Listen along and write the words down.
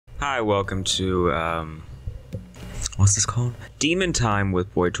Hi, welcome to, what's this called? Demon Time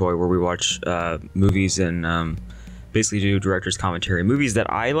with Boy Toy, where we watch movies and basically do director's commentary. Movies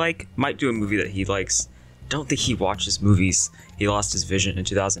that I like, might do a movie that he likes. Don't think he watches movies. He lost his vision in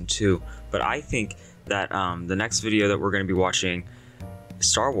 2002. But I think that the next video that we're going to be watching,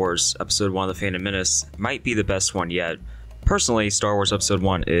 Star Wars Episode 1 of The Phantom Menace, might be the best one yet. Personally, Star Wars Episode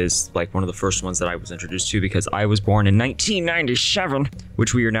 1 is like one of the first ones that I was introduced to because I was born in 1997,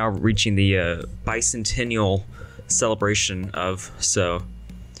 which we are now reaching the bicentennial celebration of. So,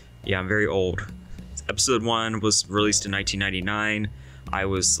 yeah, I'm very old. Episode 1 was released in 1999. I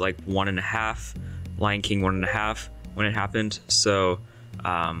was like 1.5, Lion King 1.5 when it happened. So,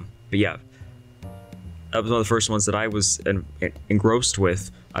 but yeah, that was one of the first ones that I was engrossed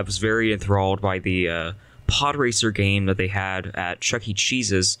with. I was very enthralled by the pod racer game that they had at Chuck E.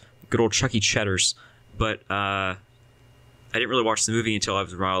 Cheese's, good old Chuck E. Cheddar's. But I didn't really watch the movie until I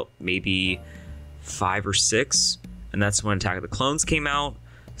was around maybe 5 or 6, and that's when Attack of the Clones came out.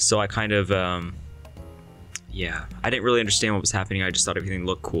 So I kind of, yeah, I didn't really understand what was happening. I just thought everything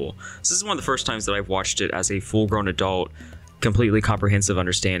looked cool. So this is one of the first times that I've watched it as a full-grown adult, completely comprehensive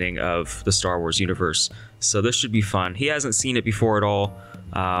understanding of the Star Wars universe. So this should be fun. He hasn't seen it before at all.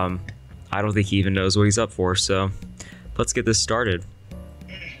 I don't think he even knows what he's up for, so let's get this started.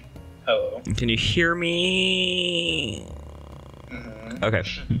 Hello. Can you hear me? Mm-hmm. Okay.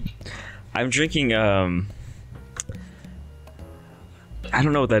 I'm drinking, I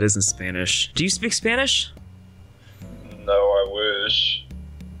don't know what that is in Spanish. Do you speak Spanish? No, I wish.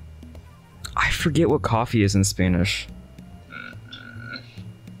 I forget what coffee is in Spanish.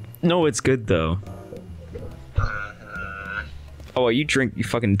 No, it's good though. Oh, you drink you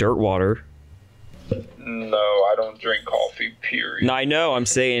fucking dirt water. No, I don't drink coffee, period. No, I know, I'm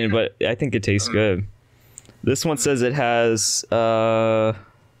saying, but I think it tastes good. This one says it has, wait,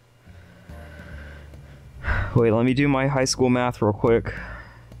 let me do my high school math real quick.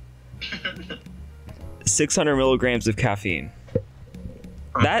 600 milligrams of caffeine.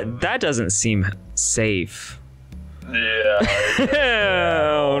 That doesn't seem safe. Yeah.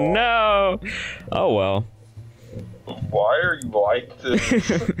 Oh, no. Oh, well. Why are you like this?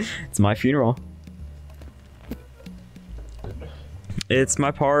 It's my funeral. It's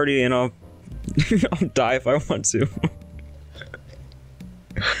my party, and I'll die if I want to.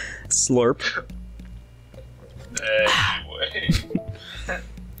 Slurp. Anyway.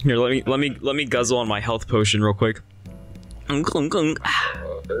 Here, let me guzzle on my health potion real quick. Oh,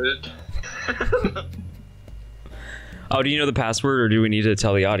 do you know the password, or do we need to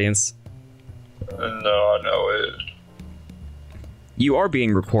tell the audience? No, I know it. You are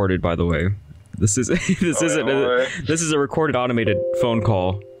being recorded, by the way. This is this is a recorded automated phone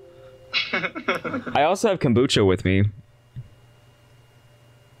call. I also have kombucha with me.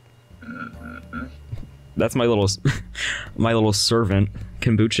 That's my little servant,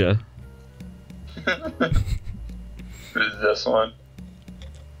 kombucha. Is this one?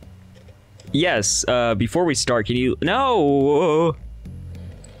 Yes. Before we start, can you? No.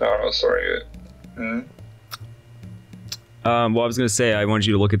 No, sorry. Well, I was gonna say I wanted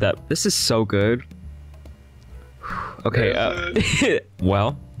you to look at that. This is so good. Okay.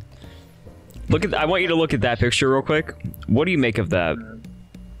 Well, look at. I want you to look at that picture real quick. What do you make of that?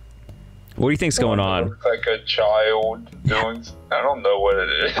 What do you think's going on? Looks like a child doing. I don't know what it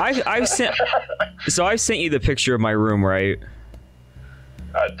is. I've sent. So I sent you the picture of my room, right?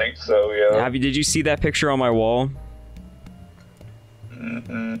 I think so. Yeah. Did you see that picture on my wall?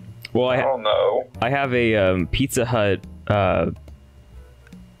 Well, I don't know. I have a Pizza Hut. Oh,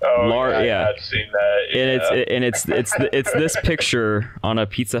 yeah, I've seen that. Yeah. And it's this picture on a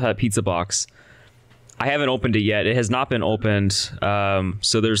Pizza Hut pizza box. I haven't opened it yet. It has not been opened.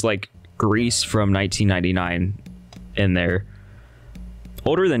 So there's like grease from 1999 in there.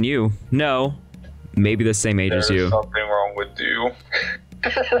 Older than you? No, maybe the same age as you. There's something wrong with you.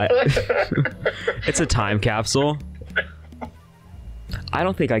 It's a time capsule. I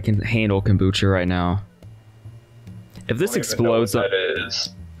don't think I can handle kombucha right now. If this explodes,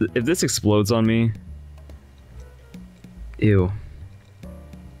 if this explodes on me, ew.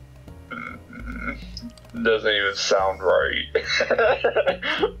 Doesn't even sound right.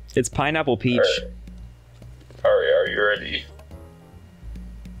 It's pineapple peach. Alright, are you ready?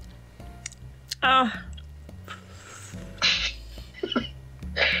 I'm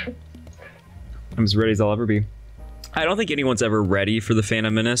as ready as I'll ever be. I don't think anyone's ever ready for the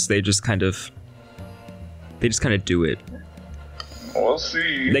Phantom Menace. They just kind of do it. We'll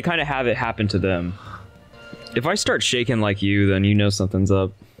see. They kind of have it happen to them. If I start shaking like you, then you know something's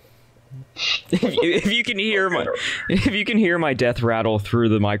up. If you can hear my death rattle through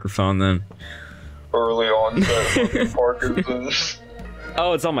the microphone, then Early onset Parkinson's.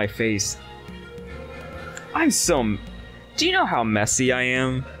 oh, it's on my face. Do you know how messy I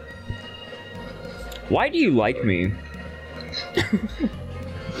am? Why do you like me?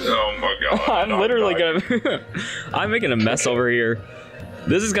 Oh my god. I'm literally gonna. I'm making a mess over here.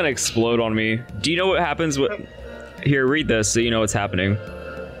 This is gonna explode on me. Do you know what happens with? Here, read this so you know what's happening.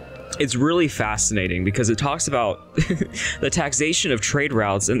 It's really fascinating because it talks about the taxation of trade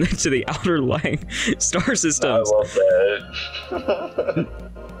routes and to the outer lying star systems. I love that.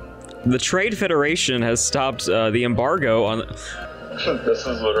 The Trade Federation has stopped the embargo on. This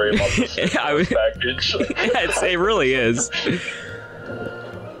is literally my package. It really is.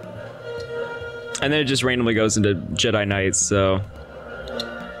 And then it just randomly goes into Jedi Knights, so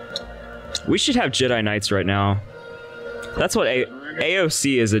we should have Jedi Knights right now. That's what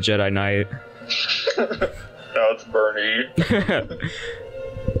AOC is, a Jedi Knight. Now it's Bernie.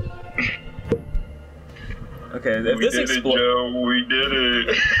 Okay, if We did it, Joe. We did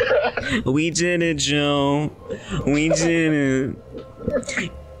it. We did it, Joe. We did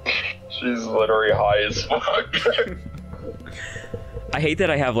it. She's literally high as fuck. I hate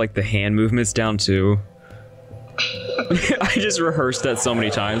that I have like the hand movements down too. I just rehearsed that so many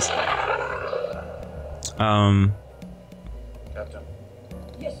times. Captain.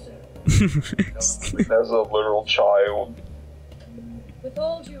 Yes, sir. As a literal child. With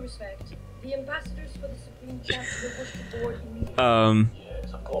all due respect, the ambassadors for the Supreme Chancellor wish to board immediately.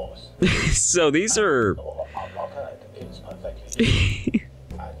 Yes, of course. So these are. Oh, our blockade is perfectly.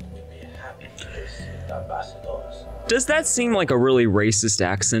 And we'd be happy to receive the ambassadors. Does that seem like a really racist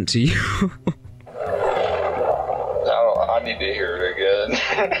accent to you? I need to hear it again.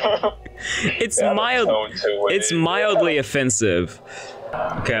 It's mild. It's mildly offensive.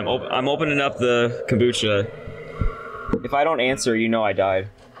 Okay, I'm opening up the kombucha. If I don't answer, you know I died.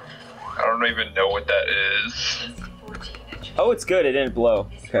 I don't even know what that is. Oh, it's good. It didn't blow.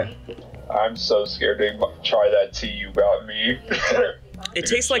 Okay. I'm so scared to try that tea you got me. It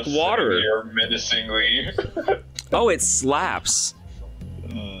tastes like Just water. sitting here menacingly. Oh, it slaps.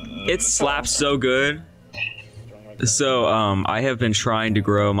 It slaps so good. So, I have been trying to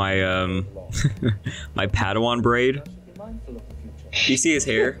grow my my Padawan braid. Do you see his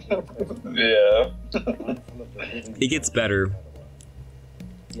hair? Yeah. It gets better.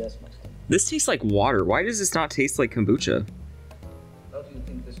 Yes, my son. This tastes like water. Why does this not taste like kombucha? How do you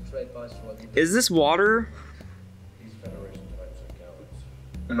think this trade viceroy Is this water? these Federation types are cowards?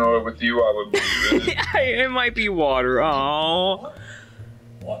 You know, with you, I would believe it. It might be water. Oh,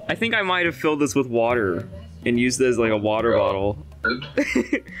 I think I might have filled this with water and used it as like a water bottle.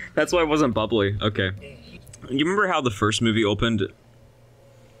 That's why it wasn't bubbly. Okay. You remember how the first movie opened?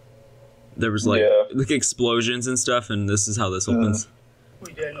 There was like explosions and stuff, and this is how this opens.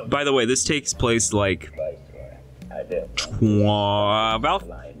 By the way, this takes place like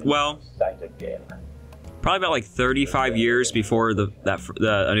probably about like 35 years before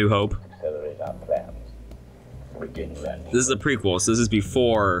A New Hope. This is a prequel, so this is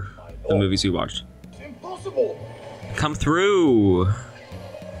before the movies we watched. Impossible! Come through!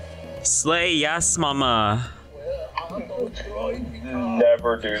 Slay, yes, mama.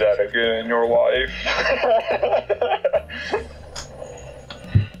 Never do that again in your life.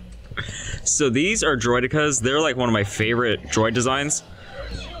 So these are droidicas. They're like one of my favorite droid designs.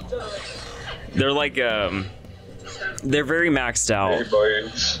 They're like, they're very maxed out. Hey,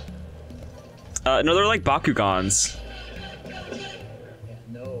 boys. No, they're like Bakugans.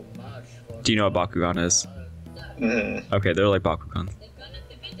 Do you know what Bakugan is? Okay, they're like Bakugans.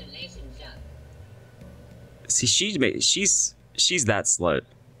 See, she's that slut.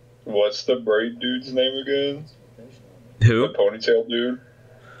 What's the braid dude's name again? Who? The ponytail dude?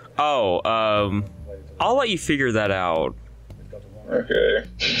 Oh, I'll let you figure that out. Okay.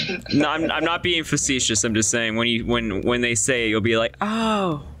 No, I'm not being facetious. I'm just saying when they say it, you'll be like,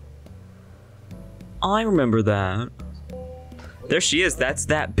 oh, I remember that. There she is. That's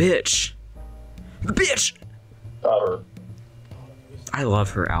that bitch. The bitch. Not her. I love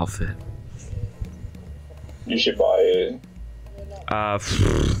her outfit. You should buy it.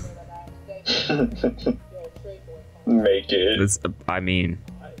 Make it. It's, I mean,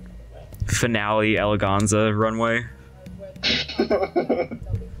 finale eleganza runway.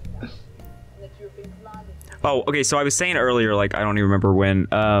 Oh, okay. So I was saying earlier, like I don't even remember when.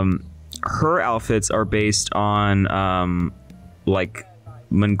 Her outfits are based on like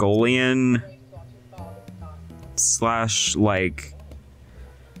Mongolian / like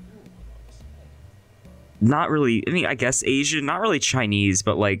not really, I mean, I guess Asian, not really Chinese,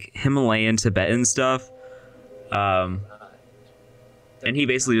 but like Himalayan, Tibetan stuff. And he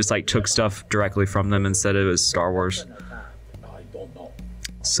basically just like took stuff directly from them and said it was Star Wars.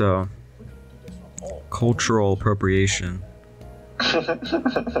 So, cultural appropriation.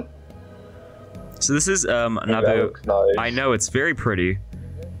 So this is Naboo. Nice. I know, it's very pretty.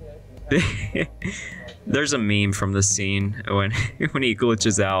 There's a meme from this scene when when he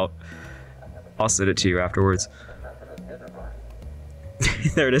glitches out. I'll send it to you afterwards.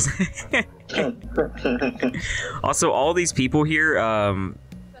 There it is. Also, all these people here,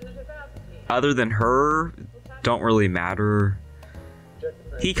 other than her, don't really matter.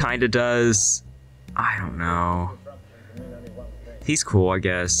 He kind of does. I don't know. He's cool, I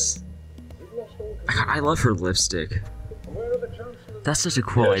guess. I love her lipstick. That's such a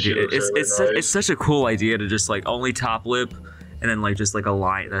cool idea. It's such a cool idea to just like only top lip and then like just like a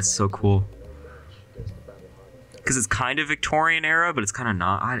line. That's so cool. Because it's kind of Victorian era, but it's kind of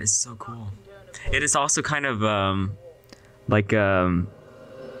not. It's so cool. It is also kind of like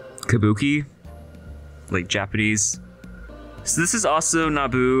kabuki, like Japanese. So this is also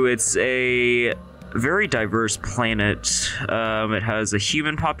Naboo. It's a very diverse planet. It has a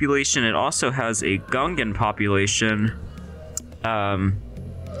human population. It also has a Gungan population.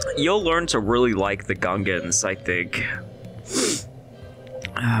 You'll learn to really like the Gungans, I think.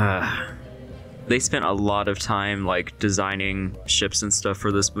 They spent a lot of time like designing ships and stuff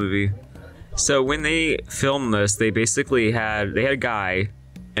for this movie. So when they filmed this, they basically had a guy,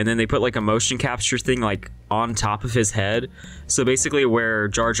 and then they put like a motion capture thing like on top of his head. So basically where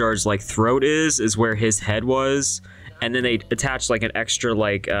Jar Jar's like throat is where his head was, and then they attached like an extra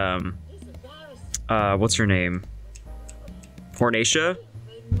like what's her name? Hornacia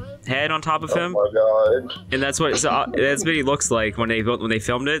head on top of him. Oh my god. And that's what he looks like when they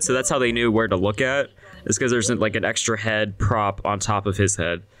filmed it. So that's how they knew where to look at. It's because there's like an extra head prop on top of his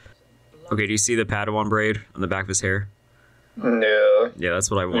head. Okay, do you see the Padawan braid on the back of his hair? Yeah. Yeah,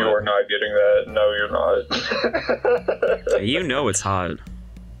 that's what I want. You are not getting that. No, you're not. You know it's hot.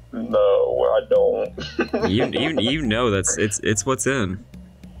 No, I don't. you know that's it's what's in.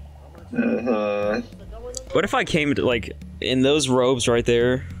 Mm-hmm. What if I came to like in those robes right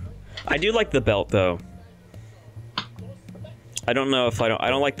there? I do like the belt though. I don't know if I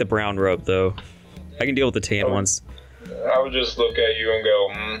don't like the brown robe though. I can deal with the tan ones. I would just look at you and go,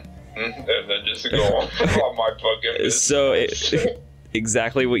 and then just go on my fucking business. So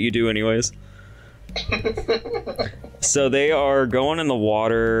exactly what you do anyways. So they are going in the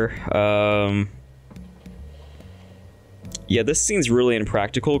water. Yeah, this scene's really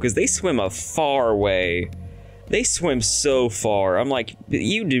impractical because they swim a far way. They swim so far. I'm like,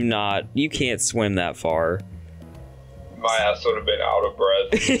 you can't swim that far. My ass would have been out of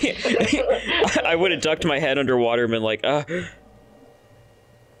breath. I would have ducked my head underwater and been like,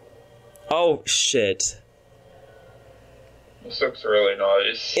 oh, shit. This looks really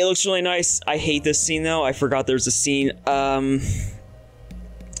nice. It looks really nice. I hate this scene, though. I forgot there's a scene. I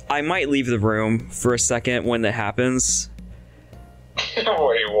might leave the room for a second when that happens. Wait,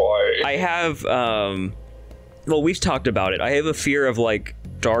 why? I have, well, we've talked about it. I have a fear of, like,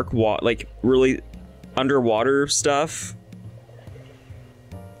 dark water, like, really underwater stuff.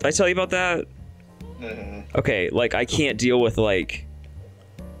 Did I tell you about that? Mm-hmm. Okay, like, I can't deal with, like,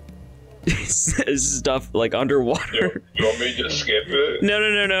 stuff, like, underwater. You want me to just skip it?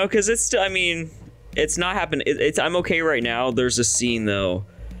 No, because it's still, I mean, it's not happening. I'm okay right now. There's a scene, though,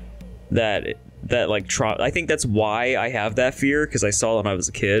 that like, I think that's why I have that fear, because I saw it when I was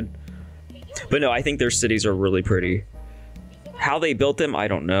a kid. But no, I think their cities are really pretty. How they built them, I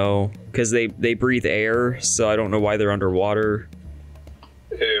don't know, because they breathe air, so I don't know why they're underwater.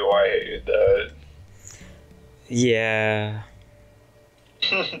 Ew, I hated that. Yeah.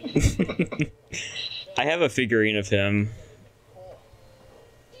 I have a figurine of him.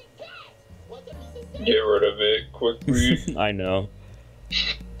 Get rid of it quickly. I know.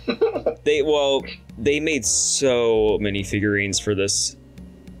 They made so many figurines for this,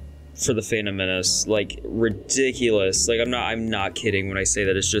 for the Phantom Menace, like ridiculous. Like I'm not kidding when I say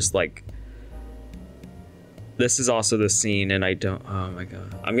that. It's just like, this is also the scene, and I don't. Oh my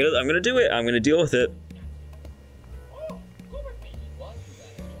god, I'm gonna do it. I'm gonna deal with it.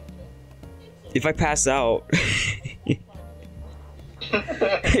 If I pass out,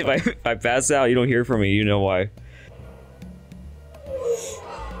 if I pass out, you don't hear from me. You know why?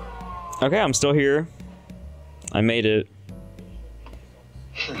 Okay, I'm still here. I made it.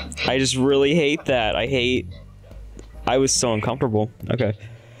 I just really hate that. I was so uncomfortable. Okay.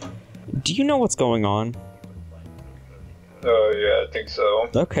 Do you know what's going on? Yeah, I think so.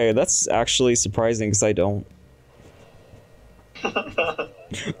 Okay, that's actually surprising because I don't.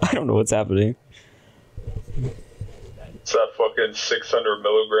 I don't know what's happening. It's that fucking 600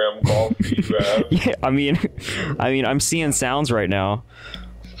 milligram coffee you have. Yeah, I mean, I'm seeing sounds right now.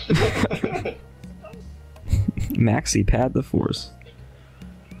 Maxi pad the force.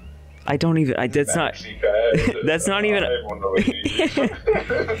 I don't even. That's not. That's not even.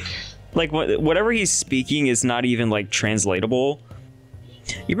 Like whatever he's speaking is not even like translatable.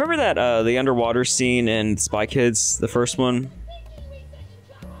 You remember that the underwater scene in Spy Kids, the first one?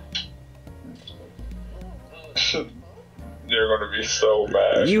 You're gonna be so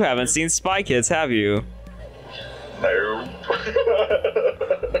mad. You haven't seen Spy Kids, have you? No.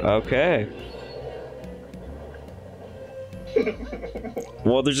 Okay.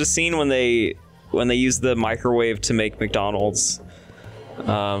 Well, there's a scene when they use the microwave to make McDonald's,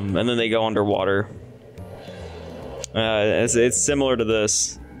 and then they go underwater. It's similar to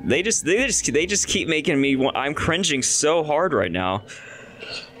this. They just keep making me. I'm cringing so hard right now.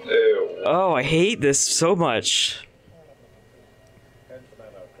 Ew. Oh, I hate this so much.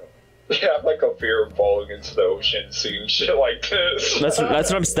 Yeah, I have like a fear of falling into the ocean, seeing shit like this. That's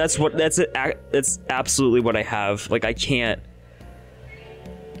absolutely what I have. Like I can't.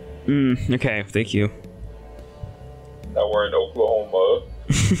 Okay, thank you. Now we're in Oklahoma.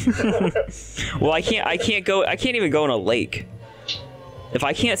 Well, I can't even go in a lake. If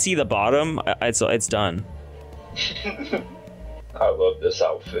I can't see the bottom, it's done. I love this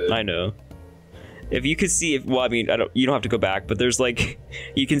outfit. I know. If you could see, well, I mean, you don't have to go back, but there's like,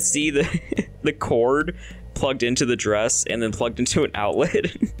 you can see the the cord plugged into the dress and then plugged into an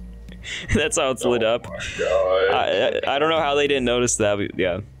outlet. That's how it's lit up. Oh my God. I don't know how they didn't notice that, but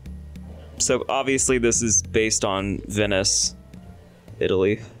yeah. So obviously this is based on Venice,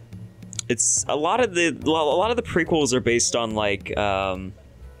 Italy. It's a lot of the prequels are based on like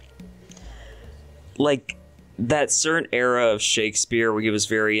that certain era of Shakespeare where he was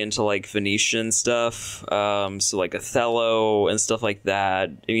very into like Venetian stuff, so like Othello and stuff like that.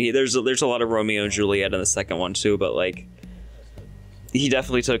 I mean, there's a lot of Romeo and Juliet in the second one too, but like he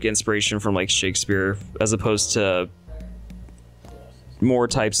definitely took inspiration from like Shakespeare as opposed to more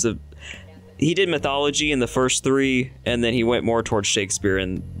types of. He did mythology in the first three, and then he went more towards Shakespeare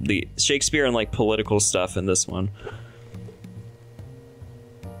and like political stuff in this one.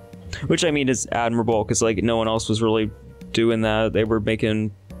 Which, I mean, is admirable, because, like, no one else was really doing that. They were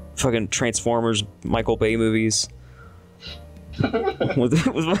making fucking Transformers Michael Bay movies. with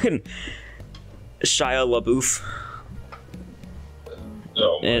fucking Shia LaBeouf.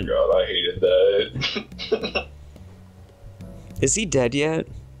 Oh my God, I hated that. Is he dead yet?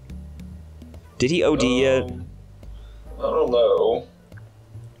 Did he OD yet? I don't know.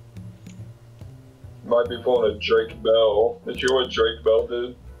 Might be pulling a Drake Bell. Did you hear what Drake Bell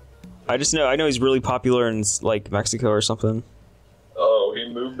did? I know he's really popular in like Mexico or something. Oh, he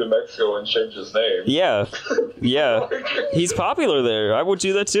moved to Mexico and changed his name. Yeah, yeah, he's popular there. I would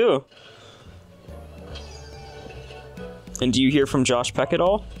do that too. And do you hear from Josh Peck at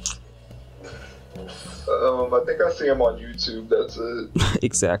all? I think I see him on YouTube. That's it.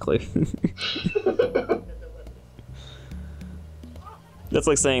 Exactly. That's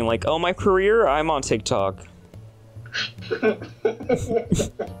like saying, like, oh, my career, I'm on TikTok.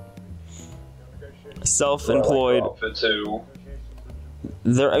 Self-employed.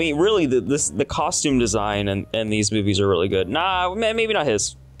 I mean, really, the costume design and these movies are really good. Nah, maybe not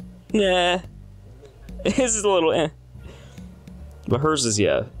his. Nah, his is a little eh, but hers is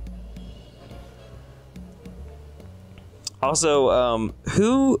yeah. Also,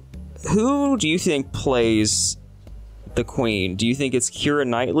 who do you think plays the Queen? Do you think it's Keira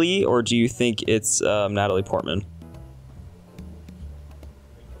Knightley or do you think it's Natalie Portman?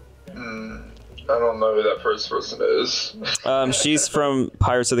 I don't know who that first person is. She's from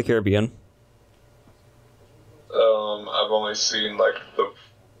Pirates of the Caribbean. I've only seen like the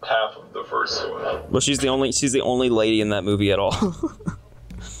half of the first one. Well, she's the only lady in that movie at all.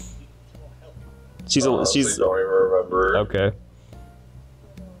 she's don't even remember. Okay.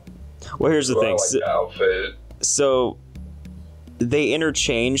 Well, here's the thing. Like the outfit. So they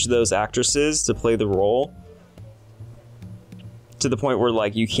interchanged those actresses to play the role. To the point where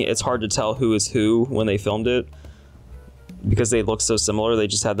like it's hard to tell who is who when they filmed it because they look so similar. They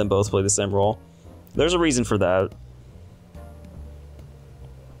just had them both play the same role. There's a reason for that.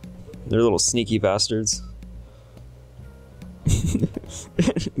 They're little sneaky bastards.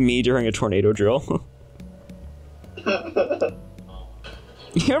 Me during a tornado drill. You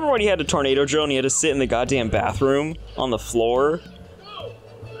remember when he had a tornado drill and he had to sit in the goddamn bathroom on the floor?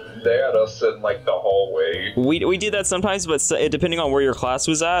 They had us sit in like the hallway. We did that sometimes, but depending on where your class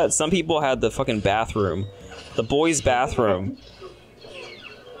was at, some people had the fucking bathroom, the boys' bathroom.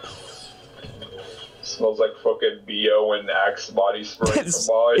 Smells like fucking BO and Axe body spray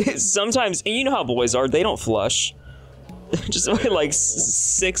combined. Sometimes, and you know how boys are, they don't flush. Just like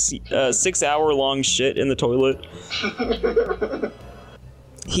 6 hour long shit in the toilet.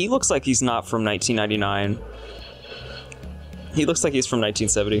 He looks like he's not from 1999. He looks like he's from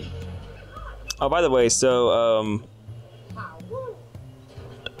 1970. Oh, by the way, so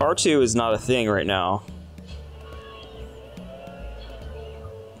R2 is not a thing right now.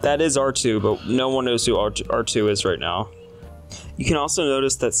 That is R2, but no one knows who R2 is right now. You can also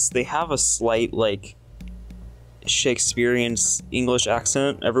notice that they have a slight, like, Shakespearean English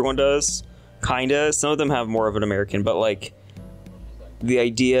accent. Everyone does. Kinda. Some of them have more of an American, but, like, the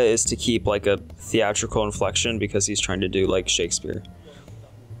idea is to keep, like, a theatrical inflection because he's trying to do, like, Shakespeare.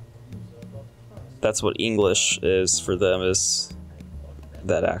 That's what English is for them, is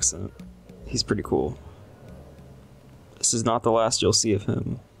that accent. He's pretty cool. This is not the last you'll see of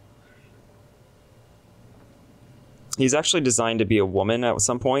him. He's actually designed to be a woman at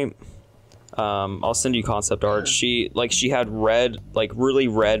some point. I'll send you concept art. She had red, like really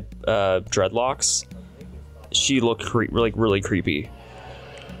red dreadlocks. She looked really creepy.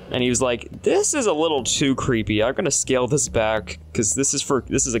 And he was like, "This is a little too creepy. I'm gonna scale this back because this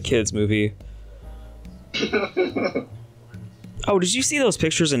is a kids movie." Oh, did you see those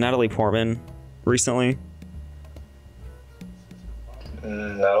pictures of Natalie Portman recently? I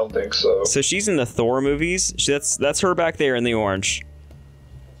don't think so. So she's in the Thor movies. That's her back there in the orange.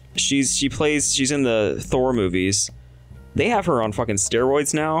 She's in the Thor movies. They have her on fucking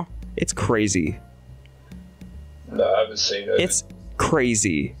steroids now. It's crazy. No, I haven't seen it. It's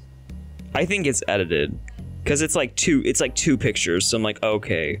crazy. I think it's edited because it's like two pictures. So I'm like,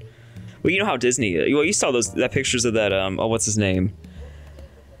 okay. Well, you know how Disney. Well, you saw that pictures of that. Oh, what's his name?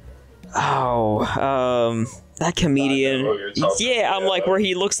 Oh, that comedian. Yeah, I'm like, where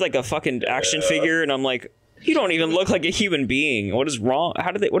he looks like a fucking action figure, and I'm like, you don't even look like a human being. What is wrong?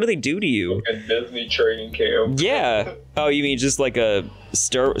 What do they do to you? Fucking Disney training camp. Yeah. Oh, you mean just like a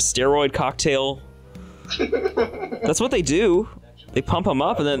steroid cocktail? That's what they do. They pump them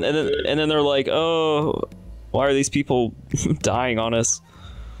up, and then they're like, oh, why are these people dying on us?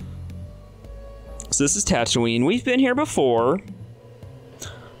 So this is Tatooine. We've been here before.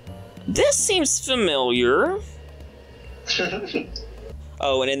 This seems familiar.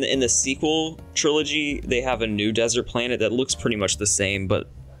 Oh, and in the sequel trilogy, they have a new desert planet that looks pretty much the same, but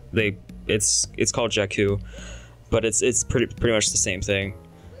it's called Jakku, but it's pretty much the same thing.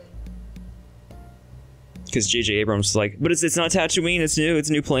 Because J.J. Abrams is like, but it's not Tatooine, it's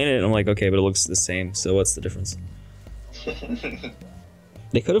a new planet. And I'm like, okay, but it looks the same, so what's the difference?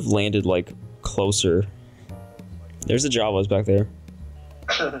 They could have landed like closer. There's the Jawas back there.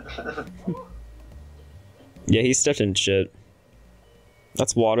 Yeah, he's stepped in shit.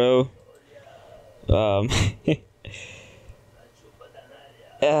 That's Watto.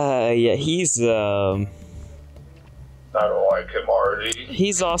 Yeah, he's I don't like him already.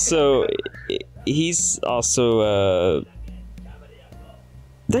 He's also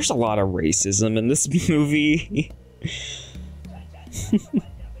there's a lot of racism in this movie.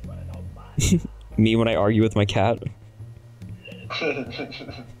 Me when I argue with my cat.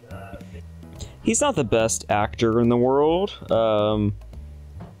 He's not the best actor in the world,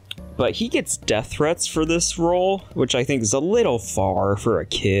 but he gets death threats for this role, which I think is a little far for a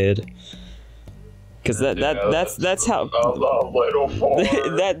kid. Because that's how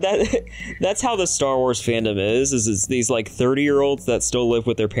that's how the Star Wars fandom is these like 30-year-olds that still live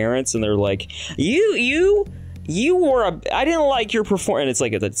with their parents, and they're like, you were I didn't like your performance. And it's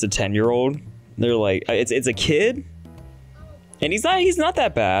like it's a 10-year-old. They're like, it's a kid, and he's not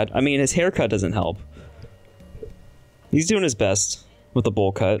that bad. I mean, his haircut doesn't help. He's doing his best with the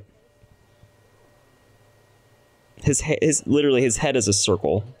bowl cut. Literally his head is a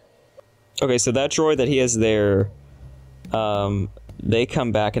circle. Okay, so that droid that he has there, they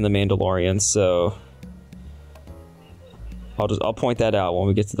come back in The Mandalorian, so I'll point that out when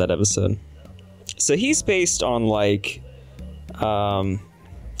we get to that episode. So he's based on like,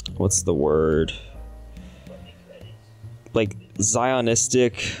 what's the word? Like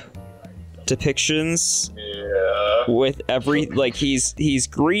Zionistic depictions. Yeah. With he's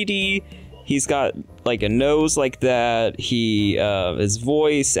greedy. He's got like a nose like that. His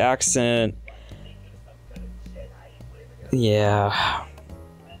voice, accent. Yeah.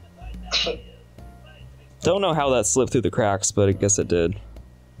 Don't know how that slipped through the cracks, but I guess it did.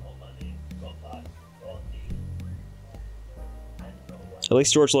 At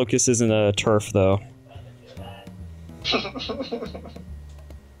least George Lucas isn't a turf, though.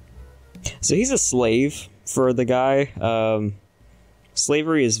 So he's a slave for the guy.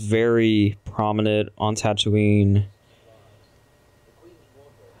 Slavery is very prominent on Tatooine.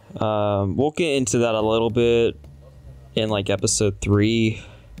 We'll get into that a little bit in like episode 3.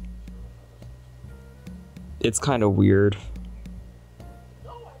 It's kind of weird.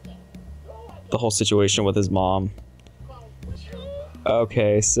 The whole situation with his mom.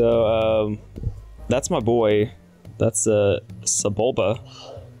 Okay, so that's my boy. That's Sebulba.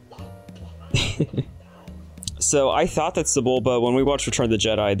 So I thought that Sebulba, when we watched Return of the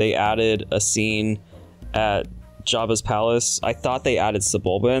Jedi, they added a scene at Jabba's palace. I thought they added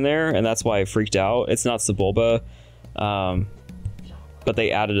Sebulba in there, and that's why I freaked out. It's not Sebulba, but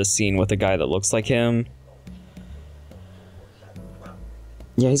they added a scene with a guy that looks like him.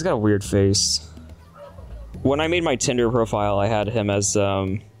 Yeah, he's got a weird face. When I made my Tinder profile, I had him as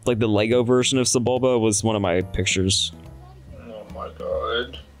like the Lego version of Sebulba was one of my pictures. Oh my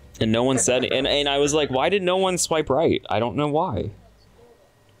god. And no one said, and I was like, why did no one swipe right? I don't know why.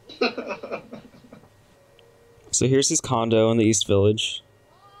 So here's his condo in the East Village.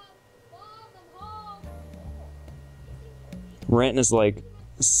 Rent is like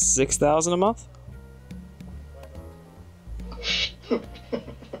 $6,000 a month.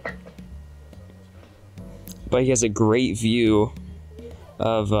 But he has a great view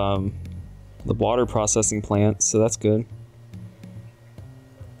of the water processing plant, so that's good.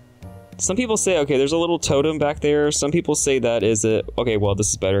 Some people say, okay, there's a little totem back there. Some people say that is it. Okay, well, this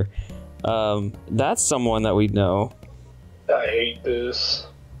is better. That's someone that we know. I hate this.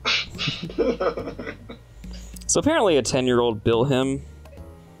 So apparently a 10-year-old built him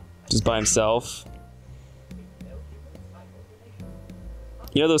just by himself.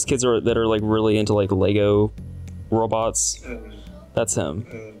 You know those kids that are like really into like Lego robots? That's him.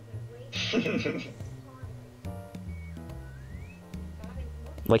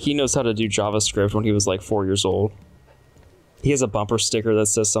 Like he knows how to do JavaScript when he was like 4 years old. He has a bumper sticker that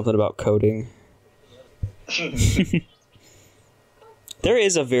says something about coding. There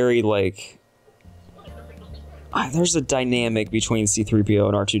is a very like there's a dynamic between C-3PO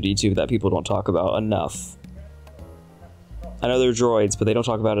and R2-D2 that people don't talk about enough. I know they're droids, but they don't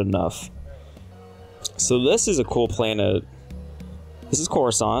talk about it enough. So this is a cool planet. This is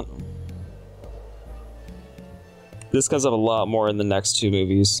Coruscant. This comes up a lot more in the next 2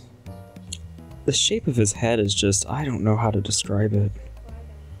 movies. The shape of his head is just, I don't know how to describe it.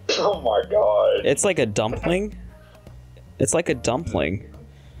 Oh my god. It's like a dumpling. It's like a dumpling.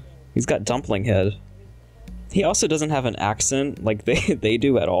 He's got dumpling head. He also doesn't have an accent like they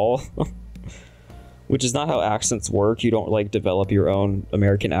do at all. Which is not how accents work. You don't like develop your own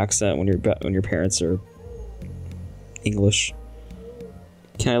American accent when your parents are English.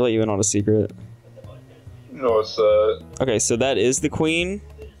 Can I let you in on a secret? No, what's that? Okay, so that is the queen.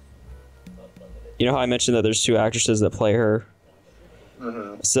 You know how I mentioned that there's 2 actresses that play her?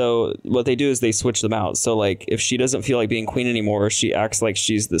 Mm-hmm. So what they do is they switch them out. So like if she doesn't feel like being queen anymore, she acts like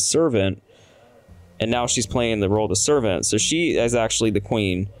she's the servant. And now she's playing the role of the servant. So she is actually the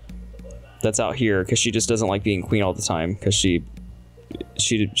queen that's out here because she just doesn't like being queen all the time because she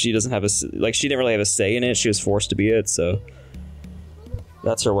doesn't have she didn't really have a say in it. She was forced to be it, so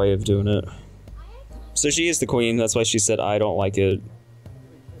that's her way of doing it. So she is the queen. That's why she said, I don't like it.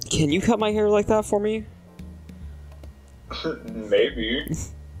 Can you cut my hair like that for me? Maybe.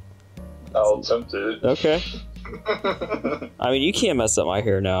 I'll attempt it. Okay. I mean, you can't mess up my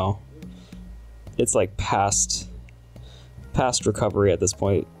hair now. It's like past recovery at this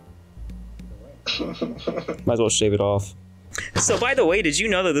point. Might as well shave it off. So, by the way, did you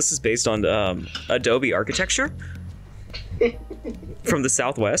know that this is based on Adobe architecture from the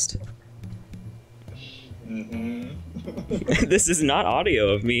Southwest? Mm-hmm. This is not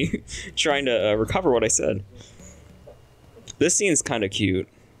audio of me trying to recover what I said. This scene's kind of cute.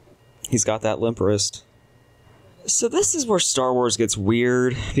 He's got that limp wrist. So this is where Star Wars gets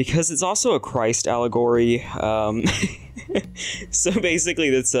weird, because it's also a Christ allegory. So basically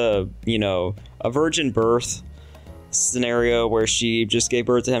it's a virgin birth scenario where she just gave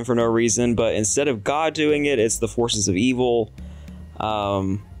birth to him for no reason, but instead of God doing it, it's the forces of evil.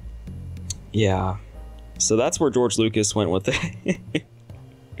 Yeah. So that's where George Lucas went with it.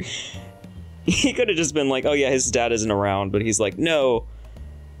 He could have just been like, oh yeah, his dad isn't around, but he's like, no,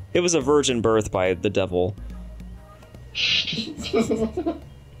 it was a virgin birth by the devil.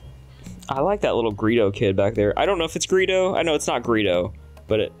 I like that little Greedo kid back there. I don't know if it's Greedo. I know it's not Greedo,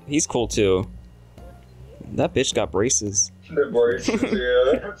 but he's cool too. That bitch got braces. The braces,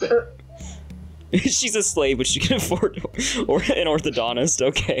 yeah. She's a slave, but she can afford or an orthodontist.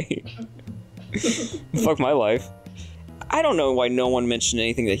 Okay. Fuck my life. I don't know why no one mentioned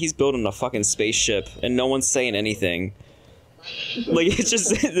anything that he's building a fucking spaceship and no one's saying anything. Like, it's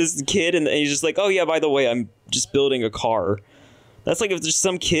just this kid and he's just like, oh yeah, by the way, I'm just building a car. That's like if there's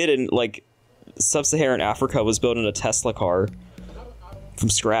some kid in, like, sub-Saharan Africa was building a Tesla car from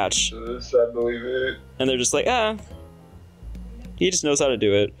scratch. I believe it. And they're just like, he just knows how to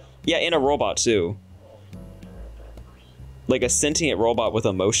do it. Yeah, and a robot too. Like a sentient robot with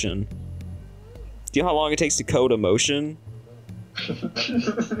emotion. Do you know how long it takes to code emotion?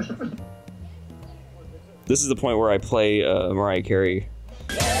 This is the point where I play Mariah Carey.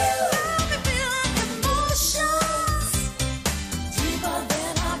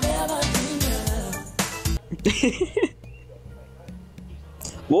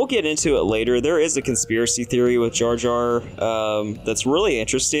 We'll get into it later. There is a conspiracy theory with Jar Jar that's really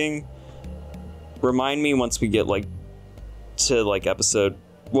interesting. Remind me once we get like to like episode.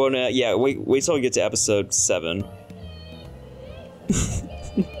 Well, no, yeah. Wait till we get to episode 7.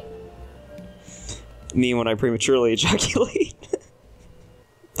 Me when I prematurely ejaculate.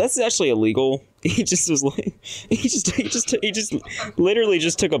 That's actually illegal. He just was like, he just literally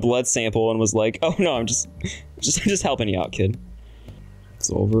just took a blood sample and was like, oh no, I'm just helping you out, kid. It's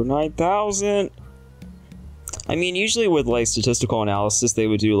over 9,000. I mean, usually with like statistical analysis, they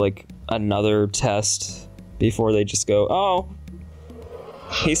would do like another test before they just go, oh,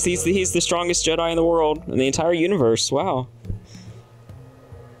 he's the strongest Jedi in the world, in the entire universe. Wow.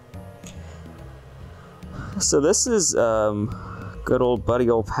 So this is good old buddy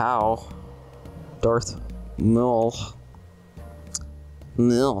old pal, Darth Maul.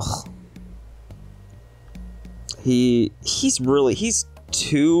 He's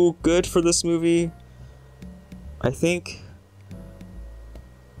too good for this movie, I think.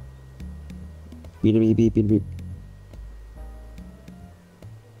 Beep, beep, beep, beep, beep.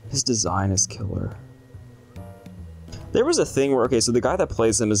 His design is killer. There was a thing where, okay, so the guy that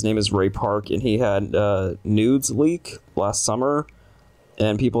plays him, his name is Ray Park, and he had nudes leak last summer,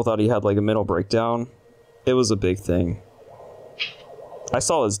 and people thought he had like a mental breakdown. It was a big thing. I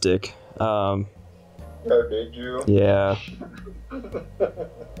saw his dick. Oh, did you? Yeah.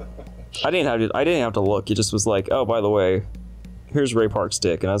 I didn't have to look. It just was like, oh, by the way, here's Ray Park's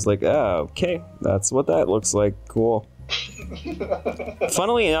dick, and I was like, oh, okay, that's what that looks like. Cool.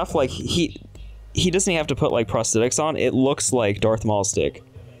 Funnily enough, like he doesn't have to put like prosthetics on. It looks like Darth Maul's dick.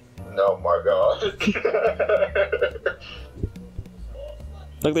 Oh my god.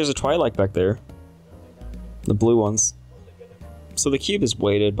 Look, there's a Twilight back there. The blue ones. So the cube is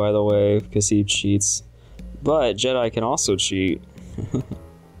weighted, by the way, because he cheats. But Jedi can also cheat.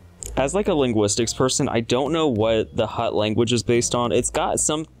 As like a linguistics person, I don't know what the Hutt language is based on. It's got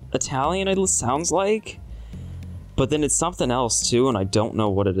some Italian, it sounds like. But then it's something else too, and I don't know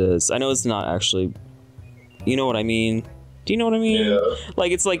what it is. I know it's not actually... You know what I mean? Do you know what I mean? Yeah.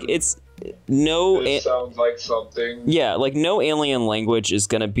 Like, it's no... It sounds like something. Yeah, like no alien language is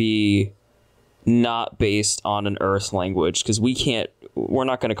gonna be not based on an Earth language, because we're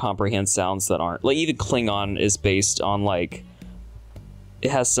not gonna comprehend sounds that aren't... Like, even Klingon is based on, like...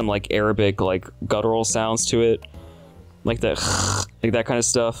 It has some, like, Arabic, like, guttural sounds to it. Like that... Like that kind of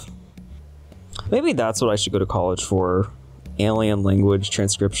stuff. Maybe that's what I should go to college for. Alien language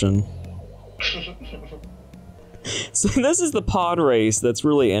transcription. So this is the pod race that's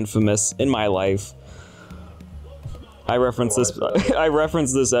really infamous in my life. I reference this. I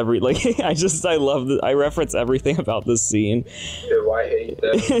reference this every I love this. I reference everything about this scene. Ew, I hate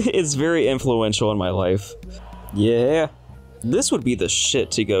that. It's very influential in my life. Yeah, this would be the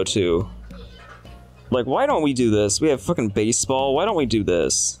shit to go to. Like, why don't we do this? We have fucking baseball. Why don't we do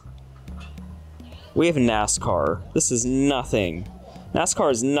this? We have NASCAR. This is nothing.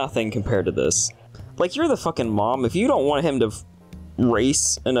 NASCAR is nothing compared to this. Like, you're the fucking mom. If you don't want him to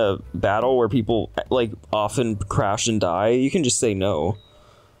race in a battle where people, like, often crash and die, you can just say no.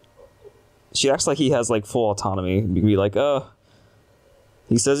 She acts like he has, like, full autonomy. You can be like,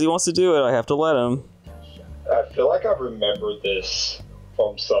 he says he wants to do it, I have to let him. I feel like I remember this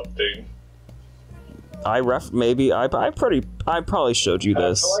from something. I probably showed you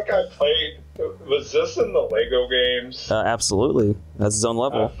this. I feel like I played... Was this in the Lego games? Absolutely. That's its own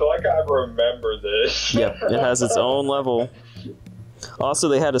level. I feel like I remember this. Yep, it has its own level. Also,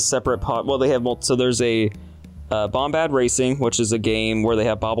 they had a separate pod. Well, they have so there's a Bombad Racing, which is a game where they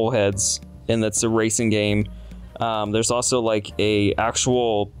have bobbleheads, and that's a racing game. There's also like a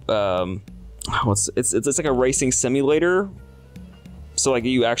actual it's like a racing simulator. So like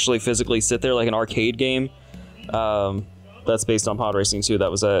you actually physically sit there like an arcade game. That's based on pod racing too.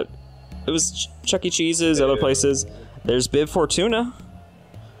 That was at It was Chuck E. Cheese's, other places. There's Bib Fortuna.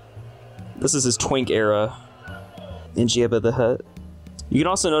 This is his twink era in Jabba the Hutt. You can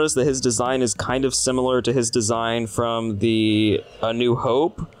also notice that his design is kind of similar to his design from the A New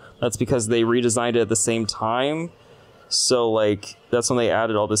Hope. That's because they redesigned it at the same time. So, like, that's when they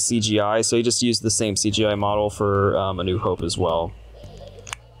added all the CGI. So he just used the same CGI model for A New Hope as well.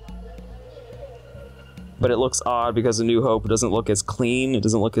 But it looks odd because A New Hope doesn't look as clean. It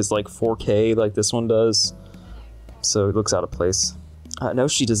doesn't look as, like, 4K like this one does. So it looks out of place. No,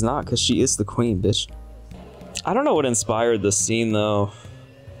 she does not, because she is the queen, bitch. I don't know what inspired this scene, though.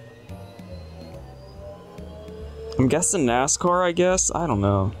 I'm guessing NASCAR, I guess? I don't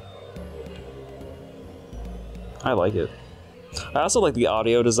know. I like it. I also like the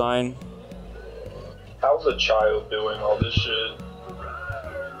audio design. How's a child doing all this shit?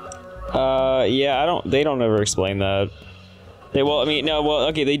 Yeah, they don't ever explain that.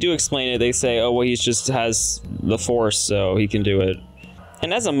 Okay, they do explain it. They say, oh, well, he just has the Force, so he can do it.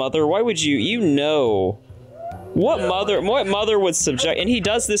 And as a mother, why would you know... What mother would subject... And he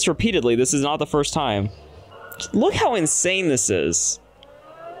does this repeatedly. This is not the first time. Look how insane this is.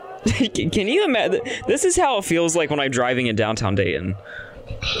 Can you imagine? This is how it feels like when I'm driving in downtown Dayton.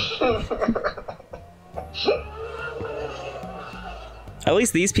 At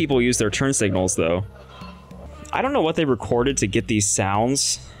least these people use their turn signals, though. I don't know what they recorded to get these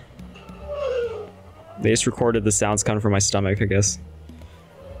sounds. They just recorded the sounds coming from my stomach, I guess.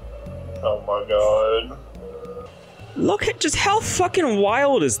 Oh my god. Look at just how fucking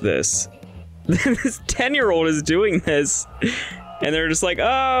wild is this? This 10-year-old is doing this, and they're just like,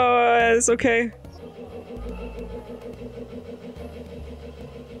 oh, it's okay.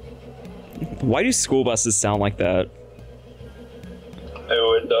 Why do school buses sound like that?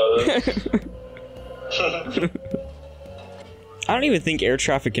 Oh, it does. I don't even think air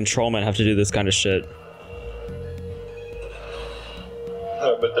traffic controlmen have to do this kind of shit.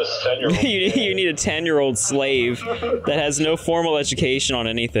 But this 10-year-old... you need a 10-year-old slave that has no formal education on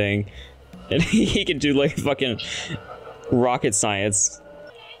anything. And he can do, like, fucking rocket science.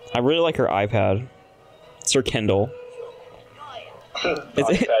 I really like her iPad. It's her Kindle.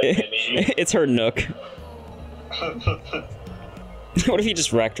 It's her Nook. What if he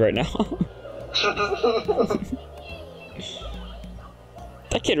just wrecked right now?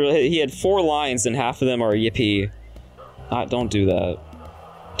 That kid really... He had 4 lines and half of them are yippee. Don't do that.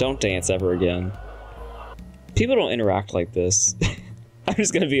 Don't dance ever again. People don't interact like this. I'm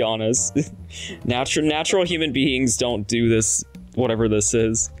just gonna be honest. Natural human beings don't do this, whatever this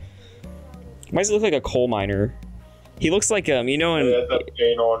is. Why does he look like a coal miner? He looks like, you know, in... Yeah, that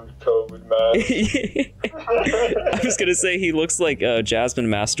gain on COVID, man. I was gonna say he looks like Jasmine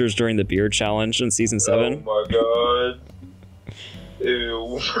Masters during the beard challenge in season 7. Oh my god.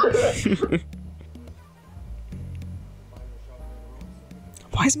 Ew.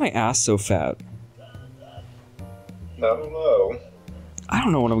 Why is my ass so fat? I don't know. I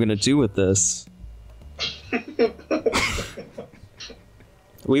don't know what I'm gonna do with this.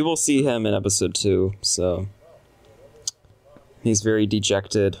 We will see him in episode 2, so... He's very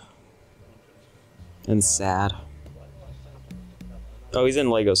dejected. And sad. Oh, he's in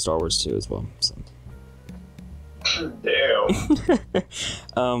Lego Star Wars 2 as well, so... Damn.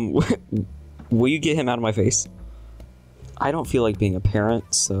 Will you get him out of my face? I don't feel like being a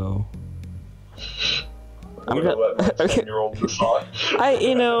parent, so... I'm gonna let my 10-year-old decide.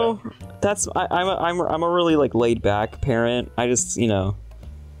 you know, I'm a really, like, laid-back parent. I just, you know...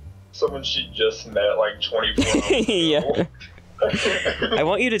 Someone she just met, like, 24 hours ago. Yeah. I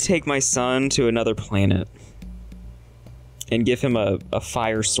want you to take my son to another planet. And give him a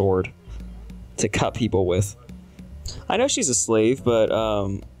fire sword to cut people with. I know she's a slave, but,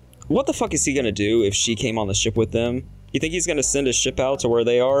 what the fuck is he gonna do if she came on the ship with them? You think he's gonna send a ship out to where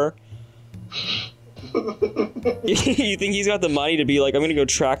they are? You think he's got the money to be like, I'm gonna go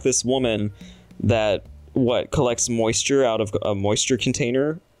track this woman that, collects moisture out of a moisture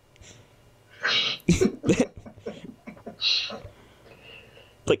container?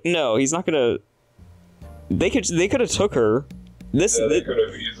 Like, no, he's not gonna... They could have took her. They could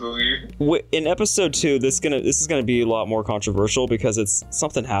have easily. In episode 2, this is gonna be a lot more controversial because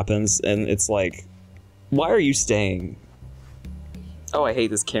something happens and it's like, why are you staying? Oh, I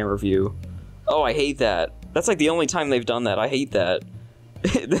hate this camera view. Oh, I hate that. That's like the only time they've done that. I hate that.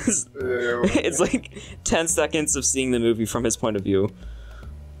 It's like 10 seconds of seeing the movie from his point of view.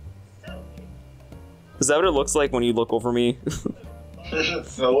 Is that what it looks like when you look over me? A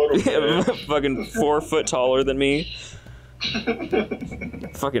little bit. Fucking 4 foot taller than me.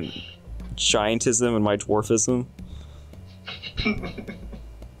 Fucking giantism and my dwarfism.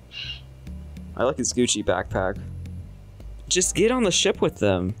 I like his Gucci backpack. Just get on the ship with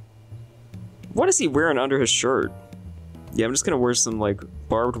them. What is he wearing under his shirt? Yeah, I'm just gonna wear some, like,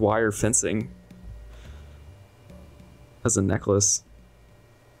 barbed wire fencing as a necklace.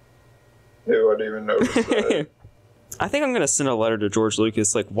 Ew, I didn't even notice that. I think I'm gonna send a letter to George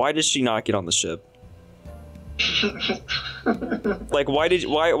Lucas, like, why did she not get on the ship? Like, why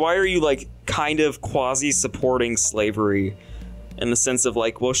are you, like, kind of quasi-supporting slavery in the sense of,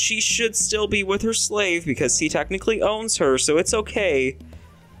 like, well, she should still be with her slave because he technically owns her, so it's okay.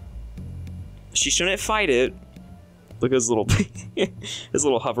 She shouldn't fight it. Look at his little his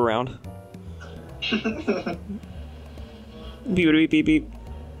little hover around. Beep beep beep beep.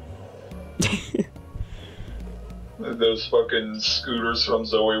 Those fucking scooters from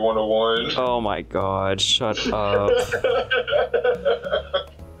Zoe 101. Oh my god, shut up.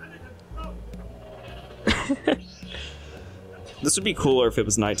 This would be cooler if it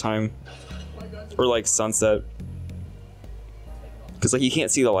was nighttime. Or like sunset. Because like you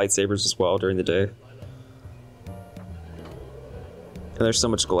can't see the lightsabers as well during the day. And there's so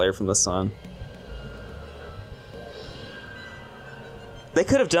much glare from the sun. They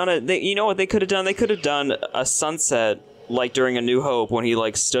could have done it. You know what they could have done? They could have done a sunset like during A New Hope when he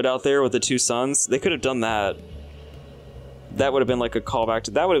like stood out there with the two suns. They could have done that. That would have been like a callback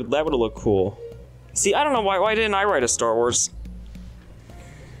to that would have looked cool. See, I don't know why didn't I write a Star Wars?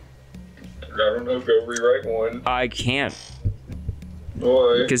 I don't know. Go rewrite one. I can't.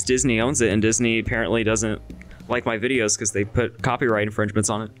 Why? Because Disney owns it, and Disney apparently doesn't like my videos because they put copyright infringements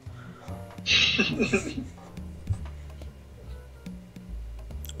on it.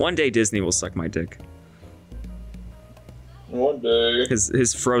 One day Disney will suck my dick. One day.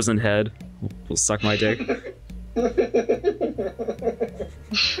 His frozen head will suck my dick.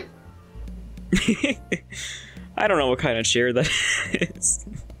 I don't know what kind of chair that is.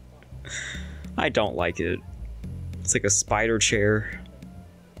 I don't like it. It's like a spider chair.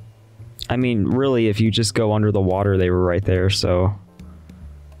 I mean, really, if you just go under the water, they were right there, so.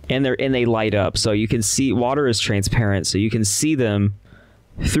 And they light up, so you can see, water is transparent, so you can see them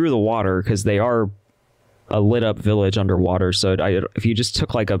through the water because they are a lit up village underwater. So if you just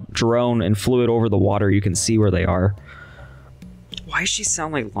took like a drone and flew it over the water, you can see where they are. Why does she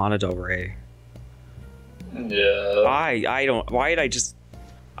sound like Lana Del Rey? Yeah. I don't. Why did I just?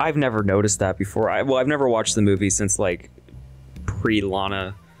 I've never noticed that before. I've never watched the movie since like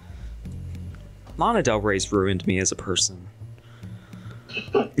pre-Lana. Lana Del Rey's ruined me as a person.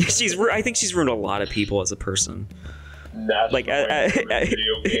 I think she's ruined a lot of people as a person. That's like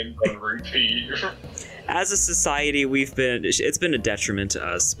video games on repeat. As a society, it's been a detriment to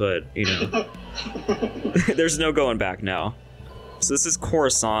us, but you know, there's no going back now. So this is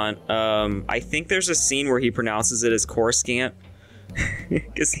Coruscant. I think there's a scene where he pronounces it as Coruscant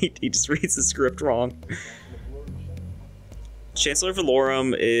because he just reads the script wrong. Chancellor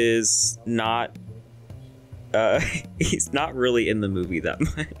Valorum is not. He's not really in the movie that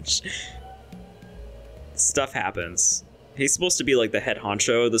much. Stuff happens. He's supposed to be like the head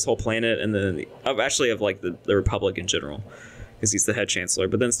honcho of this whole planet, and then actually of like the Republic in general, because he's the head chancellor.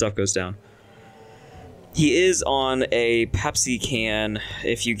 But then stuff goes down. He is on a Pepsi can.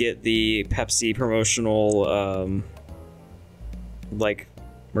 If you get the Pepsi promotional, like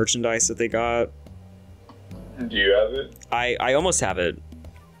merchandise that they got. Do you have it? I almost have it.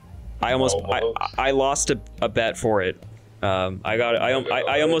 I lost a bet for it.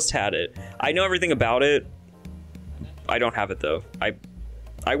 I almost had it. I know everything about it. I don't have it though.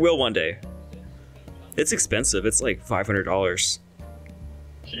 I will one day. It's expensive. It's like $500.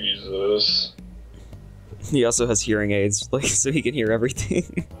 Jesus. He also has hearing aids, like so he can hear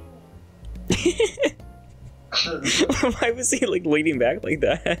everything. Why was he like leaning back like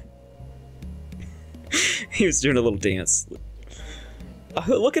that? He was doing a little dance.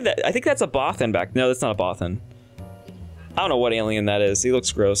 Look at that. I think that's a Bothan back. No, that's not a Bothan. I don't know what alien that is. He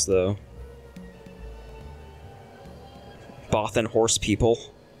looks gross, though. Bothan horse people.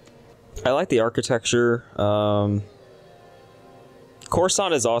 I like the architecture.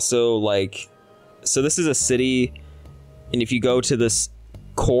 Coruscant is also, like... So this is a city, and if you go to this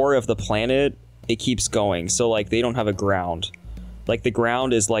core of the planet, it keeps going. So, like, they don't have a ground. Like, the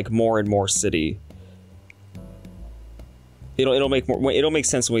ground is, like, more and more city. It'll make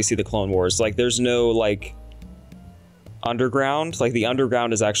sense when we see the Clone Wars. Like, there's no, like... underground. Like, the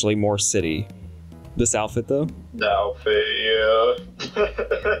underground is actually more city. This outfit, though? The outfit, yeah.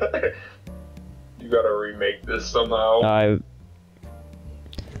 You gotta remake this somehow. I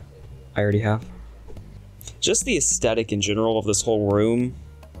already have. Just the aesthetic in general of this whole room.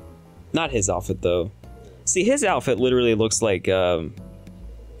 Not his outfit, though. See, his outfit literally looks like,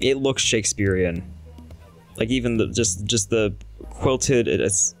 it looks Shakespearean. Like even just the quilted,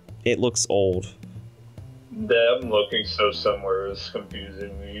 it looks old. Them looking so similar is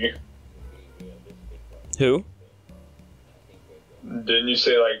confusing me. Who? Didn't you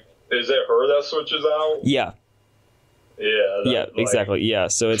say, like, is it her that switches out? Yeah. Yeah. Yeah, exactly. Yeah,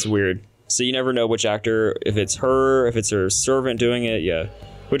 so it's weird. So you never know which actor, if it's her, if it's her servant doing it, yeah.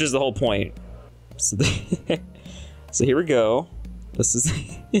 Which is the whole point. So, so here we go. This is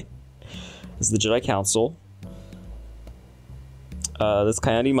this is the Jedi Council. This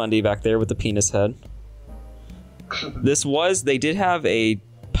Coyote Mundi back there with the penis head. They did have a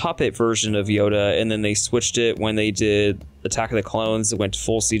puppet version of Yoda, and then they switched it when they did Attack of the Clones. It went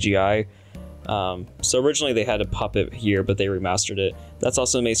full CGI. So originally they had a puppet here, but they remastered it. That's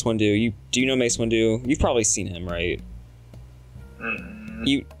also Mace Windu. Do you know Mace Windu? You've probably seen him, right?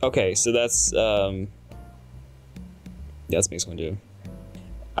 Okay, so that's Mace Windu.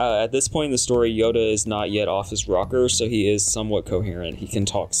 At this point in the story, Yoda is not yet off his rocker, so he is somewhat coherent. He can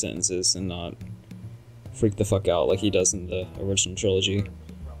talk sentences and not freak the fuck out like he does in the original trilogy.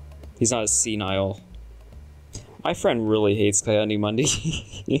 He's not as senile. My friend really hates Coyote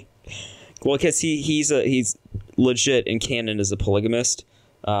Mundi. Well, because he's legit in canon as a polygamist,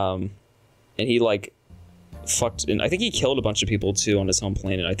 and he like fucked, and I think he killed a bunch of people too on his home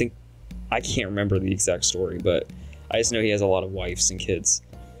planet. I can't remember the exact story, but I just know he has a lot of wives and kids.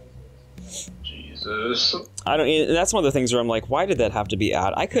 Jesus. And that's one of the things where I'm like, why did that have to be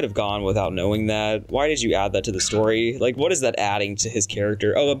added? I could have gone without knowing that. Why did you add that to the story? Like, what is that adding to his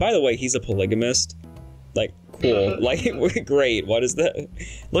character? Oh, and by the way, he's a polygamist. Like, cool. Like, great. What is that?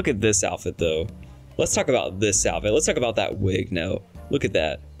 Look at this outfit, though. Let's talk about this outfit. Let's talk about that wig. No, look at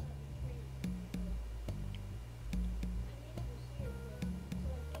that.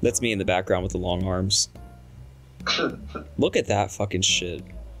 That's me in the background with the long arms. Look at that fucking shit.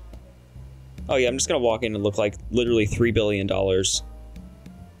 Oh yeah, I'm just gonna walk in and look like literally $3 billion. Look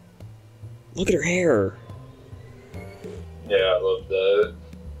at her hair. Yeah, I love that.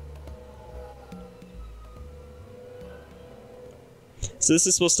 So this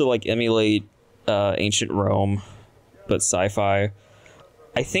is supposed to like emulate ancient Rome, but sci-fi.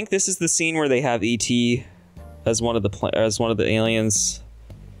 I think this is the scene where they have E.T. as one of the aliens.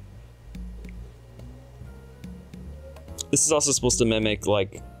 This is also supposed to mimic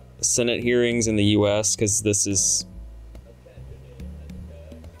like Senate hearings in the U.S. because this is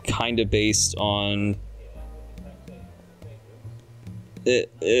kind of based on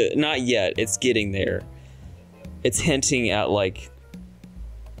not yet. It's getting there. It's hinting at like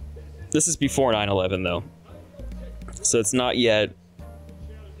this is before 9/11 though, so it's not yet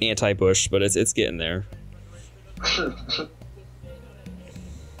anti-Bush, but it's getting there.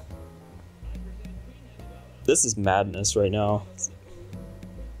 This is madness right now.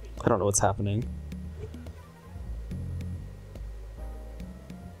 I don't know what's happening.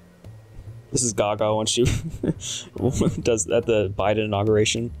 This is Gaga when she does at the Biden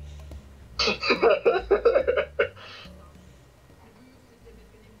inauguration.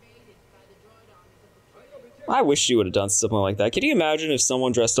 I wish she would have done something like that. Can you imagine if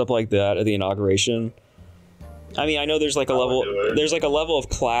someone dressed up like that at the inauguration? I mean, I know there's like a level of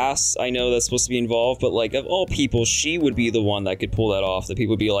class I know that's supposed to be involved, but like of all people, she would be the one that could pull that off. That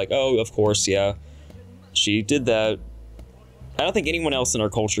people would be like, oh, of course, yeah, she did that. I don't think anyone else in our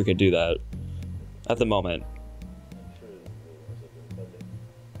culture could do that at the moment.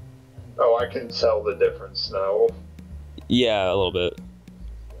 Oh, I can tell the difference now. Yeah, a little bit.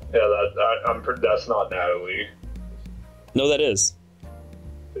 Yeah, that's not Natalie. No, that is.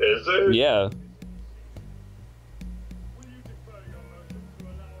 Is it? Yeah.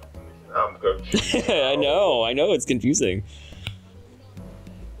 I'm confused. I know, it's confusing.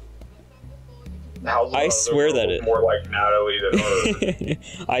 I swear that it more like Natalie than her.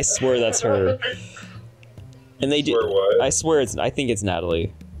 I swear that's her. And they do. What? I swear I think it's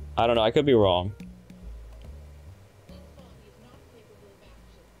Natalie. I don't know. I could be wrong.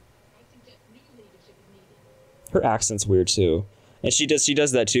 Her accent's weird too, and she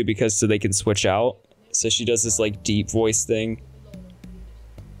does that too because so they can switch out. So she does this like deep voice thing.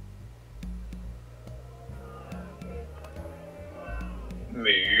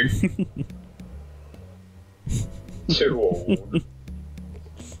 Me. Too old.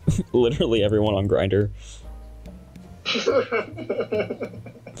 Literally everyone on Grindr.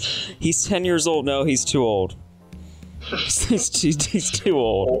 He's 10 years old. No, he's too old. he's too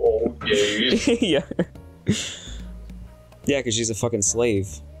old. Old gays. Yeah. Yeah, because she's a fucking slave.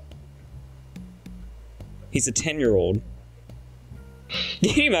 He's a 10-year-old.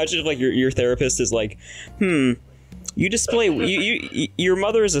 Can you imagine if like your therapist is like, you You display your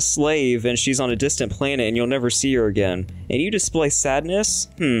mother is a slave and she's on a distant planet and you'll never see her again. And you display sadness?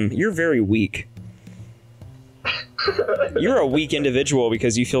 You're very weak. You're a weak individual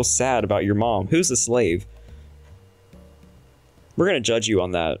because you feel sad about your mom. Who's a slave? We're gonna judge you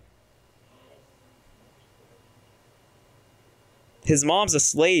on that. His mom's a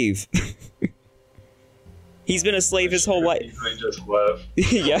slave. He's been a slave his whole life. He just left.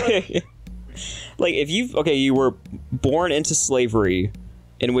 Yeah. Like, if you were born into slavery,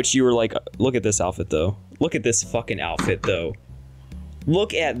 in which you were like, look at this outfit, though. Look at this fucking outfit, though.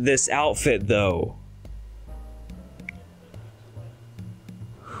 Look at this outfit, though.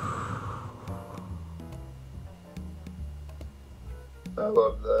 I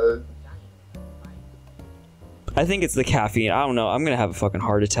love that. I think it's the caffeine. I don't know. I'm gonna have a fucking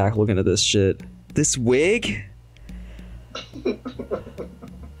heart attack looking at this shit. This wig?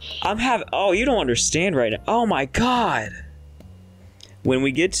 Oh, you don't understand right now. Oh my god. When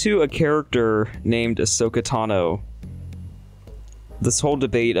we get to a character named Ahsoka Tano, this whole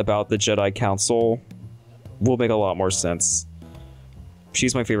debate about the Jedi Council will make a lot more sense.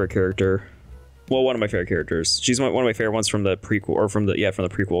 She's my favorite character. Well, one of my favorite characters. She's one of my favorite ones from the prequel, or from the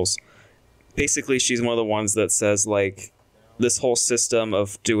prequels. Basically, she's one of the ones that says, like, this whole system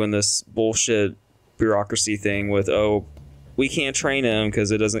of doing this bullshit bureaucracy thing with, oh, we can't train him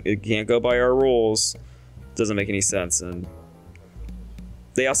because it can't go by our rules. Doesn't make any sense. And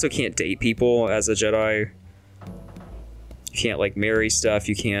they also can't date people as a Jedi. You can't, like, marry stuff.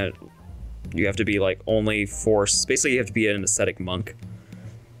 You have to be, like, only forced. Basically, you have to be an ascetic monk.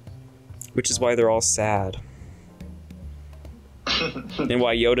 Which is why they're all sad. And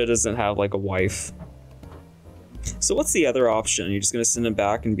why Yoda doesn't have, like, a wife. So what's the other option? You're just gonna send him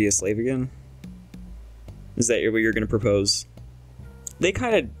back and be a slave again? Is that what you're gonna propose? They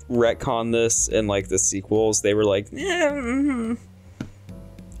kind of retcon this in, like, the sequels. They were like, we're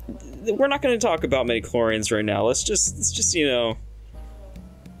not gonna talk about midichlorians right now. Let's just, you know,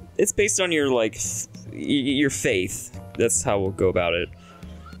 it's based on your, like, your faith. That's how we'll go about it.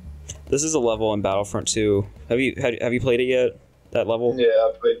 This is a level in Battlefront 2. Have you played it yet? That level? Yeah,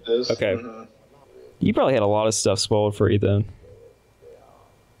 I played this. Okay. You probably had a lot of stuff spoiled for you then.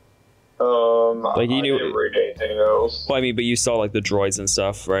 Like, you knew. I didn't read anything else. Well, I mean, but you saw, like, the droids and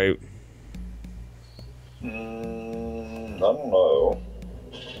stuff, right? I don't know.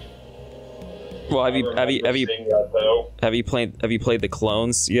 Well, have you played the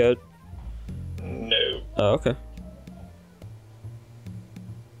clones yet? No. Oh, okay.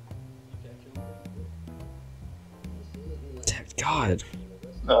 God.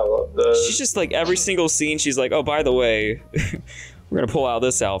 I love that. She's just like, every single scene, she's like, oh, by the way, we're gonna pull out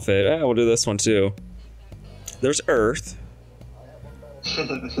this outfit. We'll do this one too. There's Earth.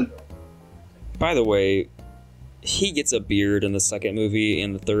 By the way, he gets a beard in the second movie.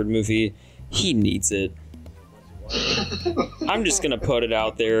 In the third movie, he needs it. I'm just gonna put it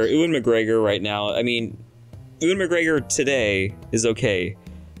out there. Ewan McGregor right now, I mean, Ewan McGregor today is okay,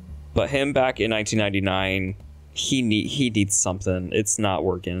 but him back in 1999, he needs something. It's not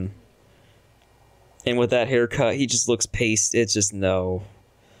working. And with that haircut, he just looks paste. It's just no.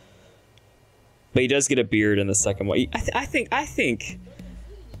 But he does get a beard in the second one. I think I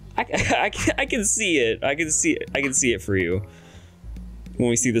can see it. I can see it for you. When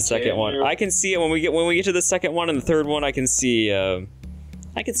we see the second one, I can see it when we get to the second one and the third one. I can see you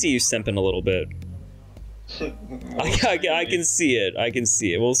simping a little bit. I can see it. I can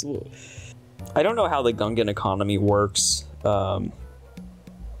see it. I don't know how the Gungan economy works, or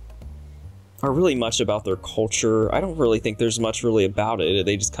really much about their culture. I don't really think there's much really about it.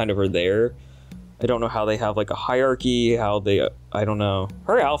 They just kind of are there. I don't know how they have, like, a hierarchy, I don't know.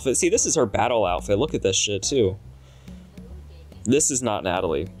 Her outfit, see, this is her battle outfit. Look at this shit, too. This is not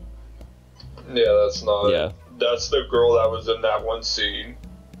Natalie. Yeah, that's not. Yeah. That's the girl that was in that one scene.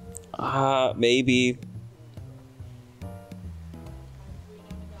 Maybe.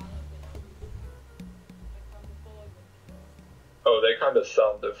 Oh, they kind of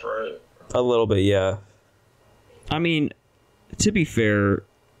sound different. A little bit, yeah. I mean, to be fair,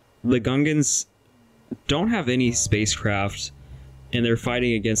 the Gungans don't have any spacecraft, and they're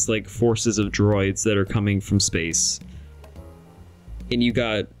fighting against, like, forces of droids that are coming from space. And you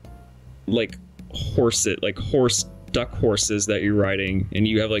got, like, duck horses that you're riding, and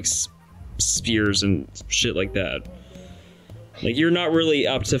you have, like, spears and shit like that. Like, you're not really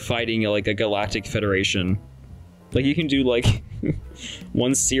up to fighting, like, a galactic federation. Like, you can do, like,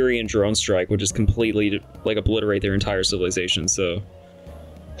 one Syrian drone strike, which is completely, like, obliterate their entire civilization, so...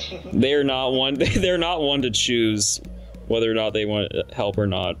 They're not one to choose whether or not they want help or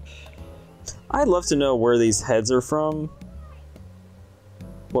not. I'd love to know where these heads are from.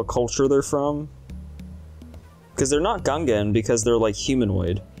 What culture they're from. Because they're not Gungan because they're like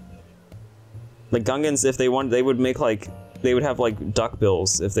humanoid. Like Gungans, if they wanted, they would make like, they would have like duck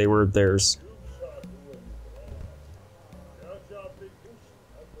bills if they were theirs.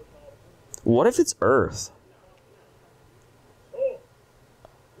 What if it's Earth?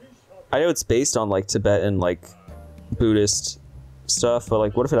 I know it's based on like Tibetan like Buddhist stuff, but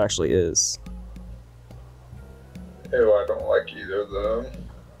like what if it actually is? Ew, I don't like either of them.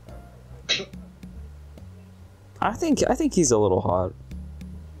 I think he's a little hot.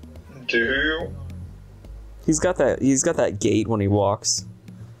 Do you? He's got that gait when he walks.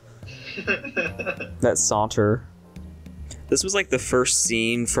 That saunter. This was like the first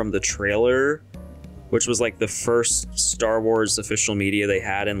scene from the trailer, which was like the first Star Wars official media they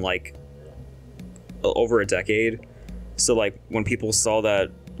had in like over a decade. So like when people saw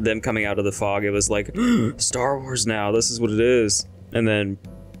that them coming out of the fog, it was like Star Wars now, this is what it is. And then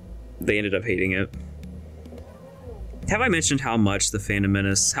they ended up hating it. Have I mentioned how much The Phantom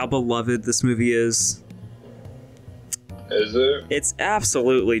Menace, how beloved this movie is? Is it? It's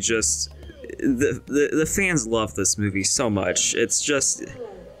absolutely just the fans love this movie so much. It's just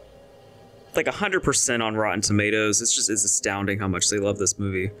like 100% on Rotten Tomatoes. It's astounding how much they love this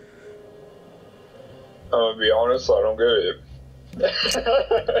movie. I'm gonna be honest, I don't get it.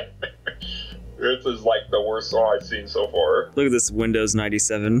 This is like the worst one I've seen so far. Look at this Windows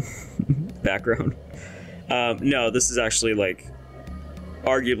 97 background. No, this is actually like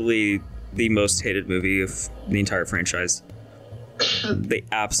arguably the most hated movie of the entire franchise. They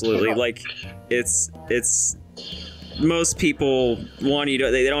absolutely like it's most people they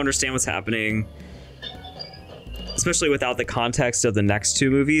don't understand what's happening, especially without the context of the next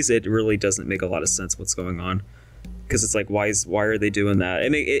two movies. It really doesn't make a lot of sense what's going on, because it's like why are they doing that?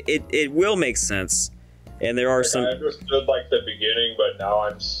 It will make sense, and there are some. I understood like the beginning, but now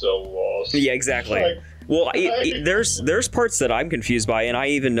I'm so lost. Yeah, exactly. Like, well, there's parts that I'm confused by, and I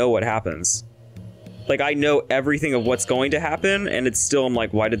even know what happens. Like, I know everything of what's going to happen, and it's still, I'm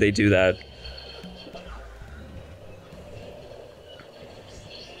like, why did they do that?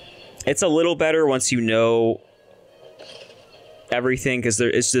 It's a little better once you know everything, because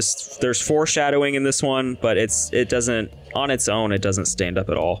there's foreshadowing in this one, but it doesn't, on its own, it doesn't stand up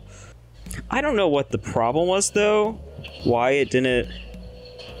at all. I don't know what the problem was, though. Why it didn't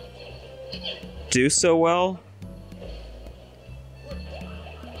do so well.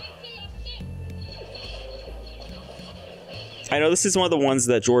 I know this is one of the ones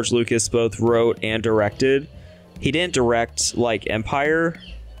that George Lucas both wrote and directed. He didn't direct like Empire.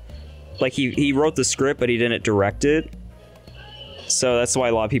 Like he wrote the script, but he didn't direct it. So that's why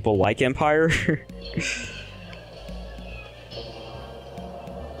a lot of people like Empire.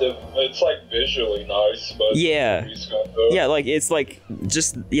 It's like visually nice, but yeah, yeah, like it's like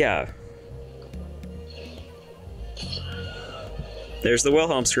just yeah. There's the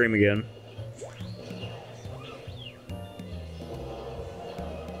Wilhelm scream again.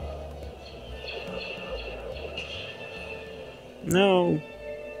 No.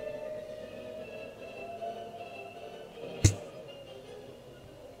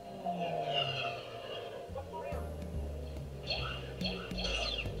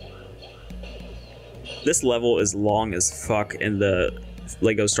 This level is long as fuck in the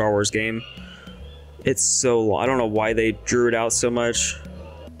Lego Star Wars game. It's so long. I don't know why they drew it out so much.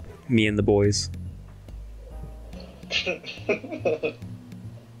 Me and the boys. I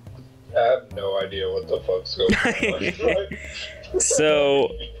have no idea what the fuck's going on. So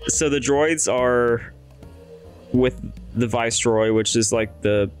the droids are with the Viceroy, which is like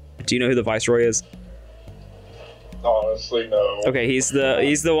the. Do you know who the Viceroy is? Honestly, no. Okay, he's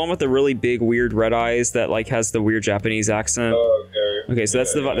the one with the really big weird red eyes that like has the weird Japanese accent. Okay, so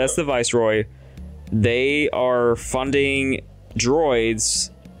that's the Viceroy. They are funding droids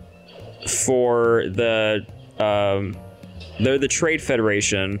for the they're the Trade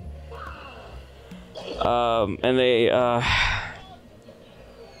Federation. And they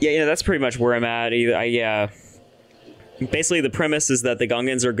yeah, that's pretty much where I'm at. Yeah. Basically the premise is that the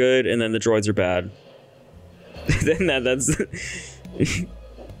Gungans are good and then the droids are bad. Then that's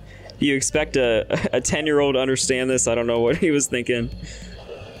you expect a 10-year-old to understand this? I don't know what he was thinking.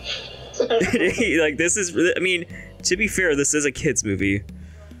 Like this is, I mean, to be fair, this is a kids movie.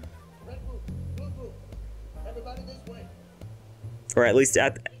 Or at least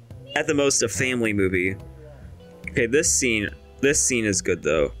at the most a family movie. Okay, this scene is good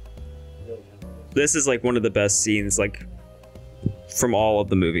though. This is like one of the best scenes like from all of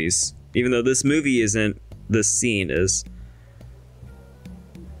the movies. Even though this movie isn't, this scene is.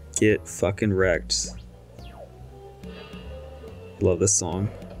 Get fucking wrecked. Love this song.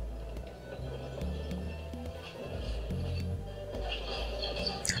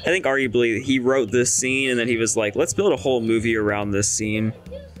 I think arguably he wrote this scene and then he was like, let's build a whole movie around this scene.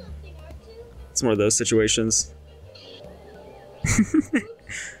 It's one of those situations.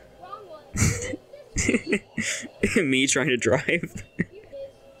 Me trying to drive.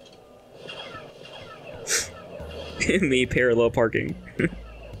 Me parallel parking.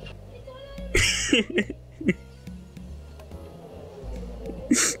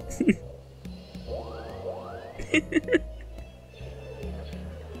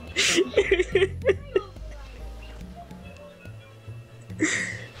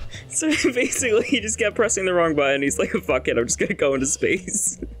 So basically he just kept pressing the wrong button. He's like, fuck it, I'm just gonna go into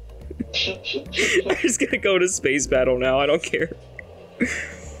space. I'm just gonna go to space battle now, I don't care.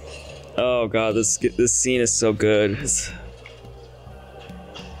 Oh god, this scene is so good.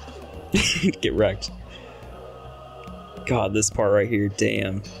 Get wrecked. God, this part right here,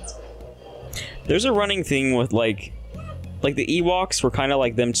 damn. There's a running thing with like the Ewoks were kind of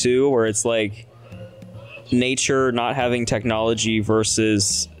like them too, where it's like nature not having technology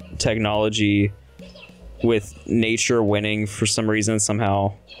versus technology with nature winning for some reason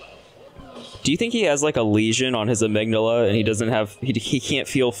somehow. Do you think he has like a lesion on his amygdala and he doesn't have he can't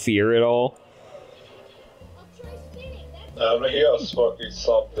feel fear at all? He has fucking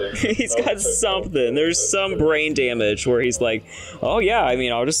something. He's got something. There's some brain damage where he's like, oh yeah, I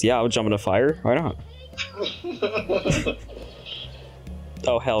mean, I'll jump in a fire. Why not?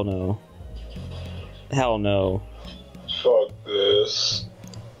 Oh, hell no. Hell no. Fuck this.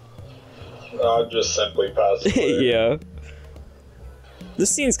 I'll just simply pass it. Yeah. This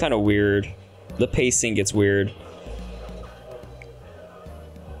scene's kind of weird. The pacing gets weird.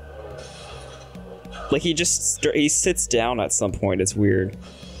 Like, he sits down at some point. It's weird.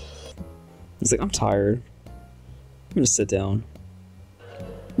 He's like, I'm tired. I'm gonna sit down.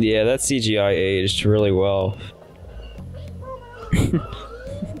 Yeah, that CGI aged really well.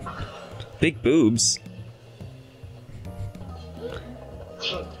 Big boobs.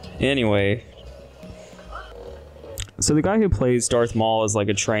 Anyway. So the guy who plays Darth Maul is like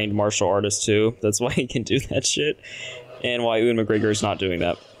a trained martial artist too. That's why he can do that shit. And why Ewan McGregor is not doing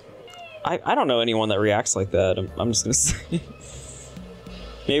that. I don't know anyone that reacts like that. I'm just gonna say.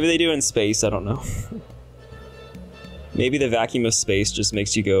 Maybe they do in space, I don't know. Maybe the vacuum of space just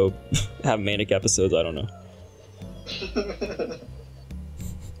makes you go have manic episodes, I don't know.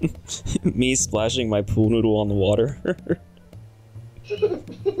 Me splashing my pool noodle on the water.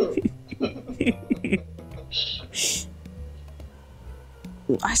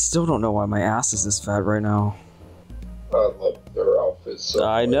 I still don't know why my ass is this fat right now. I love their outfits so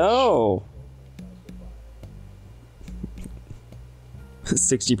I much. know.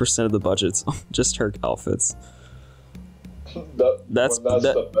 60% of the budget's just her outfits. That's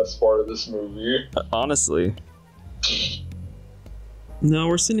the best part of this movie. Honestly. No,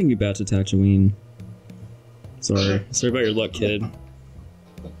 we're sending you back to Tatooine. Sorry. Sorry about your luck, kid.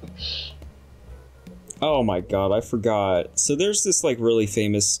 Oh my god, I forgot. So there's this like really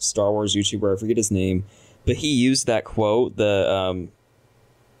famous Star Wars YouTuber, I forget his name, but he used that quote, the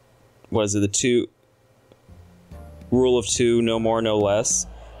what is it, the two rule of two, no more, no less.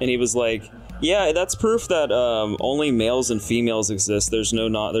 And he was like, yeah, that's proof that only males and females exist. There's no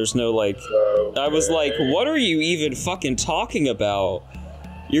like Okay. I was like, what are you even fucking talking about?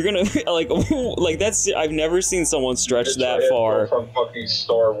 You're gonna like that's I've never seen someone stretch that far. From fucking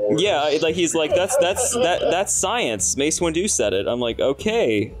Star Wars. Yeah, like he's like that's science. Mace Windu said it. I'm like,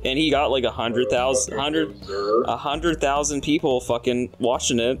 okay, and he got like 100,000 people fucking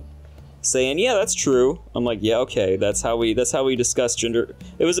watching it, saying yeah, that's true. I'm like, yeah, okay, that's how we discuss gender.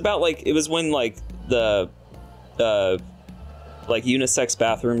 It was about like it was when like the like unisex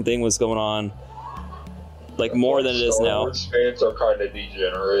bathroom thing was going on. Like more than it is now. Star Wars fans are kind of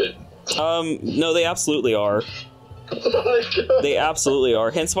degenerate. No, they absolutely are. They absolutely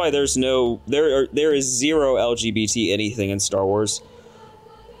are. Hence why there is zero LGBT anything in Star Wars.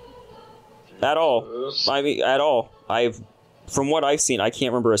 At all. I mean, at all. From what I've seen, I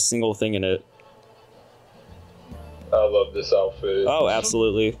can't remember a single thing in it. I love this outfit. Oh,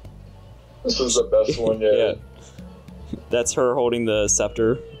 absolutely. This is the best one yet. Yeah. That's her holding the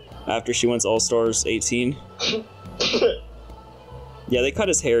scepter after she wins All-Stars 18. Yeah, they cut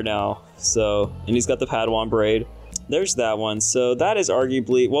his hair now, so, and he's got the Padawan braid. There's that one. So that is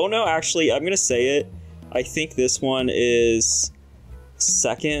arguably, well, no, actually, I'm gonna say it. I think this one is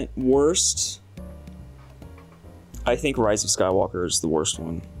second worst. I think Rise of Skywalker is the worst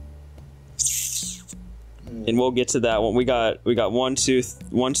one. and we'll get to that one. We got one, two,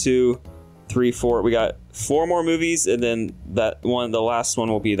 3, 4. We got 4 more movies, and then that one, the last one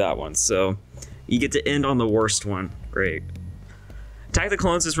will be that one. So you get to end on the worst one. Great. Attack of the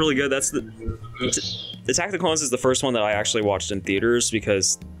Clones is really good. That's Attack of the Clones is the first one that I actually watched in theaters,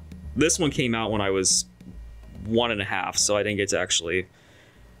 because this one came out when I was 1.5, so I didn't get to actually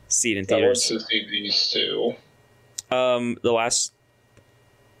see it in theaters. I went to see these two.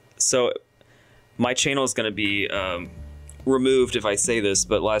 So my channel is going to be removed if I say this,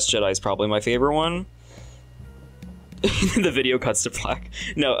 but Last Jedi is probably my favorite one. The video cuts to black.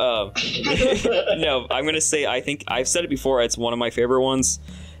 No, no, I'm going to say, I think I've said it before, it's one of my favorite ones.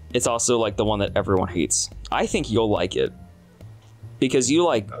 It's also like the one that everyone hates. I think you'll like it because you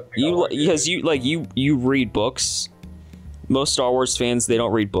read books. Most Star Wars fans, they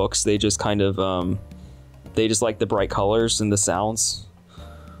don't read books. They just kind of they just like the bright colors and the sounds.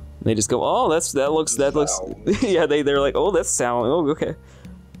 They just go, oh, that looks yeah, they're like, oh, that's sound. Oh, okay.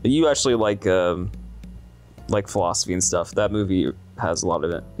 You actually like philosophy and stuff. That movie has a lot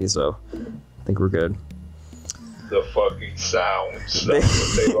of it, so I think we're good. The fucking sounds. That's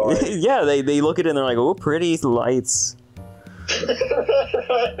what they like. Yeah, they look at it and they're like, oh, pretty lights. I'm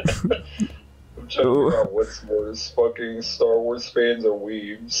trying to figure out what's worse, fucking Star Wars fans or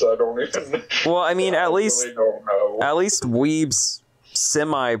weebs. I don't even know. Well, I mean, at least weebs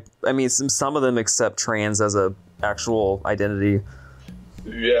I mean, some of them accept trans as a actual identity.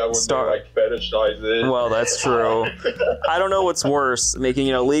 Yeah, when they like fetishize it. Well, that's true. I don't know what's worse, making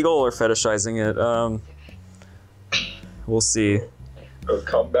it illegal or fetishizing it. We'll see.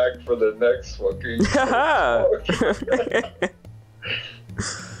 Come back for the next fucking.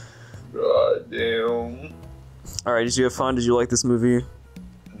 God damn. All right, did you have fun? Did you like this movie?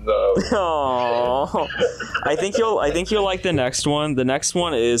 No. Oh, I think you'll like the next one. The next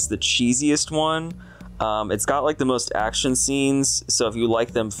one is the cheesiest one. It's got like the most action scenes, so if you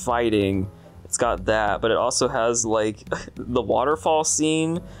like them fighting, it's got that. But it also has like the waterfall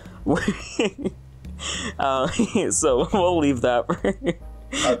scene. So we'll leave that.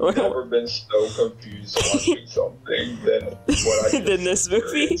 I've never been so confused watching something than what I than this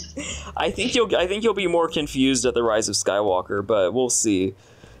movie. I think you'll be more confused at The Rise of Skywalker, but we'll see.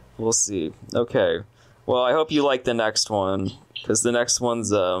 We'll see. Okay. Well, I hope you like the next one, because the next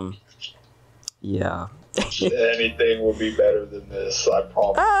one's yeah. Anything will be better than this, I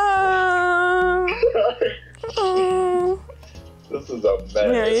promise. This is a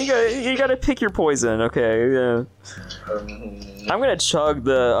mess. Yeah, you gotta pick your poison, okay? Yeah. I'm gonna chug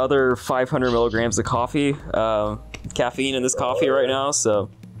the other 500 milligrams of coffee, caffeine in this coffee right now. So,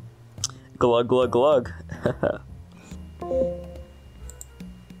 glug glug glug.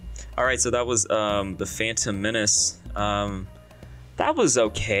 All right, so that was the Phantom Menace. That was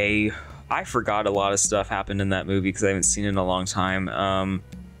okay. I forgot a lot of stuff happened in that movie because I haven't seen it in a long time.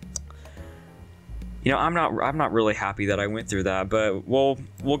 You know, I'm not really happy that I went through that, but we'll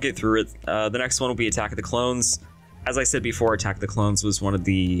get through it. The next one will be Attack of the Clones. As I said before, Attack of the Clones was one of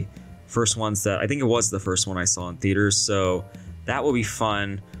the first ones that I think it was the first one I saw in theaters, so that will be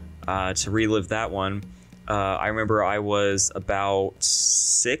fun to relive that one. I remember I was about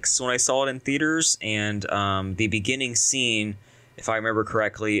 6 when I saw it in theaters, and the beginning scene, if I remember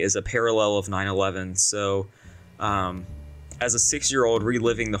correctly, is a parallel of 9/11. So, as a 6-year-old,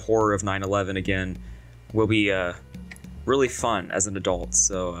 reliving the horror of 9/11 again will be really fun as an adult.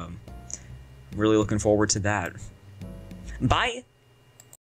 So, I'm really looking forward to that. Bye!